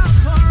we're not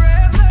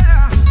forever.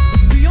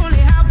 We only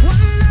have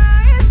one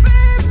night,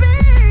 baby.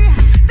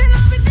 Then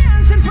I'll be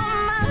dancing for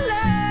my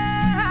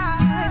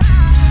life.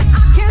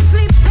 I can't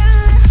sleep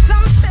unless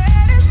I'm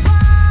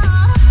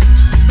satisfied,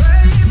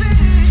 baby.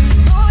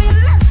 Boy,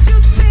 unless you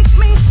take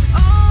me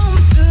home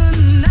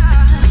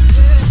tonight.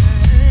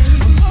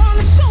 I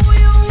wanna show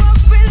you what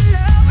real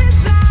love is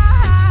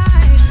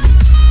like.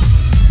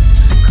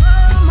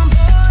 Come on,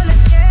 boy,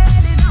 let's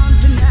get it on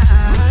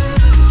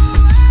tonight.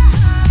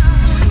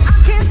 I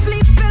can't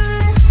sleep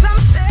unless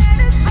I'm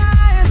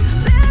satisfied.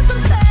 Unless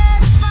I'm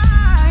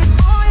satisfied.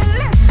 Boy,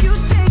 unless you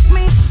take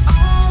me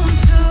home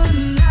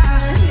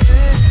tonight.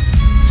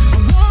 I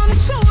wanna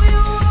show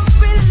you what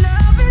real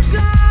love is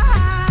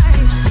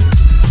like.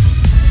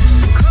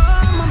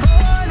 Come on,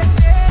 boy, let's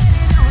get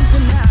it on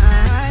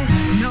tonight.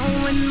 Now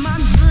in my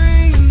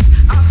dreams,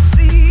 I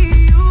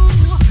see you.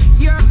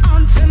 You're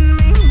haunting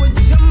me with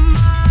your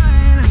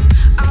mind.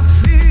 I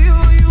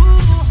feel you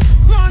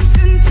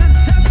wanting to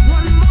touch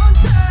one more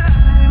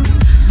time.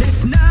 This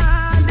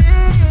night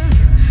is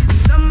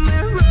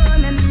somewhere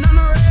running on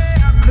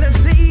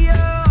recklessly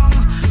young,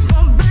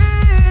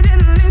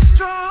 forbiddenly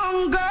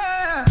stronger.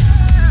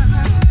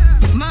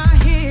 My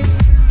hits,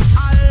 I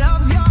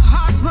love your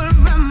heart will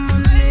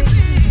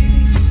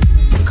reminisce.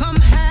 Come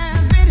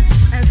have it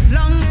as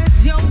long as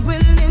you're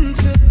willing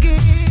to give.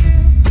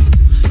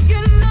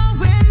 You know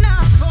we're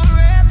not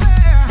forever.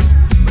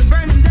 We're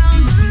burning down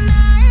the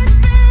night,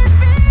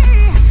 baby.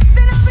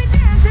 Then I'll be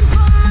dancing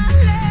for my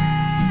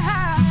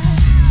life.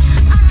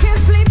 I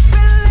can't sleep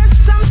unless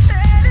I'm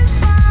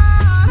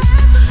satisfied,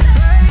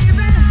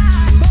 baby.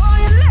 Boy,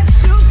 unless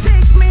you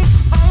take me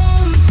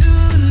home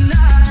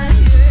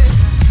tonight.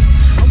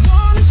 I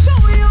wanna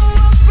show you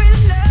what real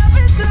love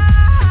is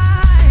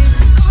like.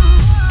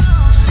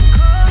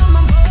 Come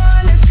on, boy,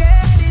 let's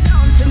get it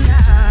on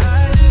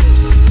tonight.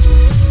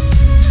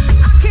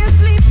 I can't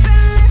sleep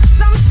unless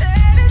I'm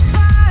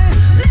satisfied.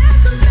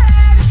 Unless I'm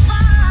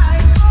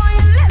satisfied. Boy,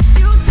 unless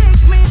you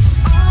take me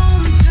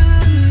home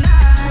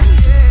tonight.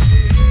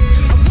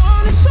 I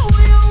wanna show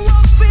you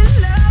what real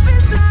love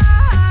is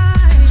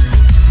like.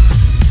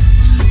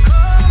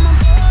 Come on,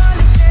 boy,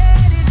 let's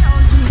get it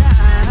on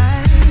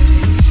tonight.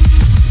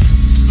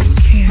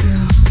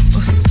 Quiero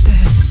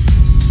usted.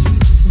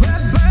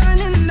 We're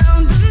burning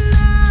down the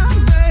night,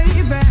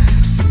 baby.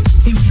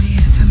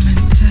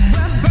 Inmediatamente.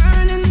 We're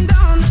burning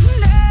down the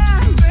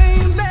night,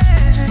 baby.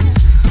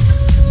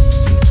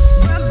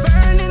 We're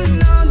burning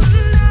down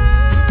the night.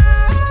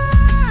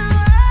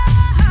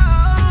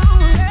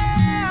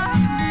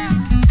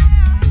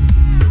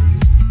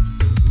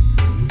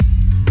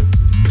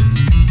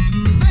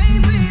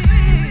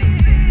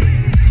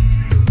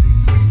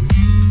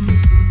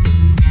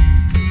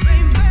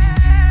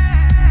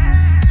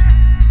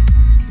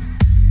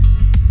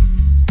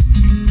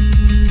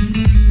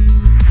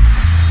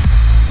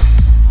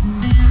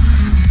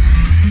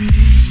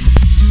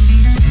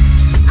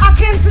 I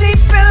can't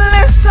sleep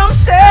unless I'm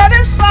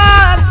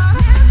satisfied,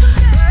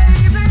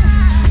 baby.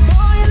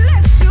 Boy,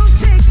 unless you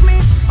take me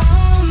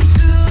home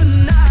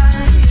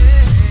tonight.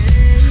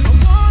 I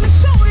wanna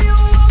show you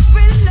what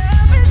real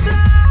love is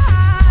like.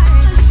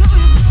 Show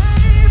you,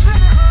 baby.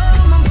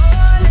 Come on,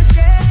 boy, let's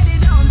get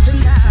it on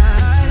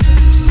tonight.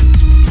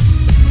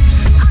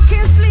 I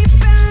can't sleep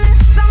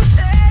unless I'm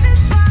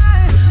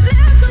satisfied.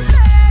 Unless I'm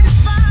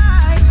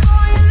satisfied.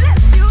 Boy,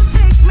 unless you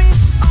take me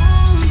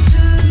home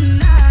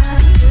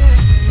tonight.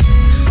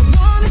 I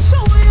wanna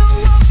show you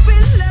what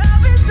real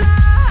love is like.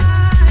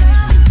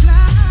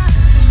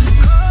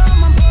 Come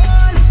on,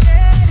 boy, let's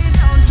get it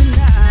on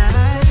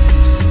tonight.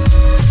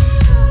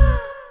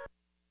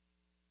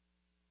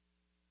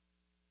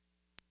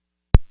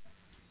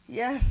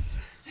 Yes.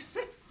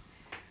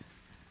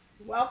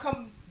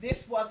 Welcome.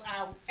 This was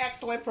our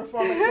excellent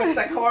performance with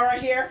Sycorah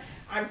here.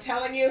 I'm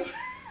telling you,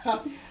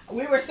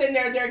 we were sitting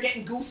there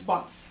getting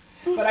goosebumps.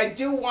 But I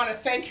do want to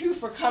thank you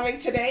for coming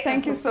today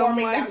Thank you so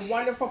performing much. that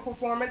wonderful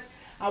performance.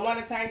 I want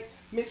to thank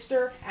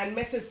Mr. and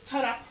Mrs.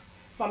 Tunup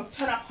from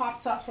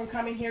Tunupotsauce for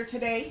coming here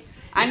today.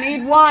 I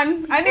need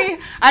one. I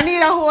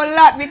need a whole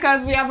lot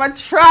because we have a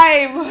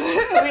tribe.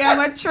 We have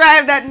a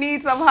tribe that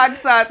needs some hot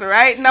sauce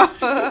right now.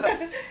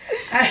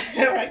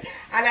 Right.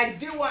 And I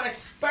do want to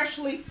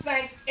especially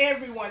thank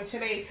everyone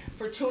today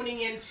for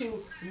tuning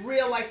into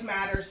Real Life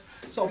Matters.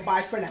 So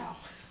bye for now.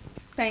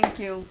 Thank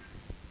you.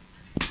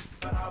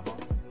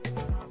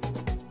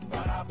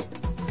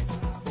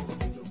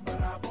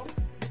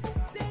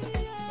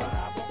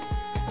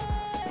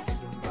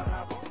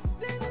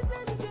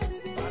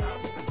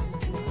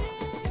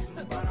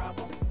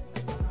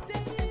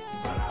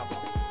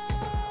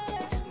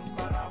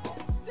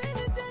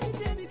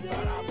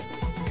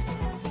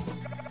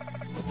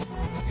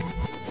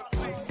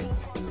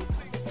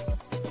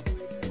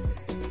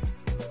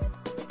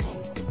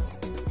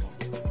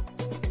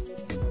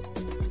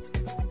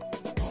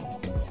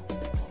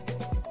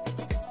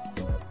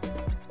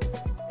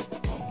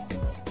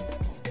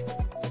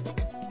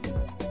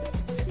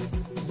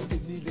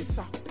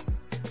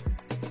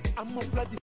 I'm a flood.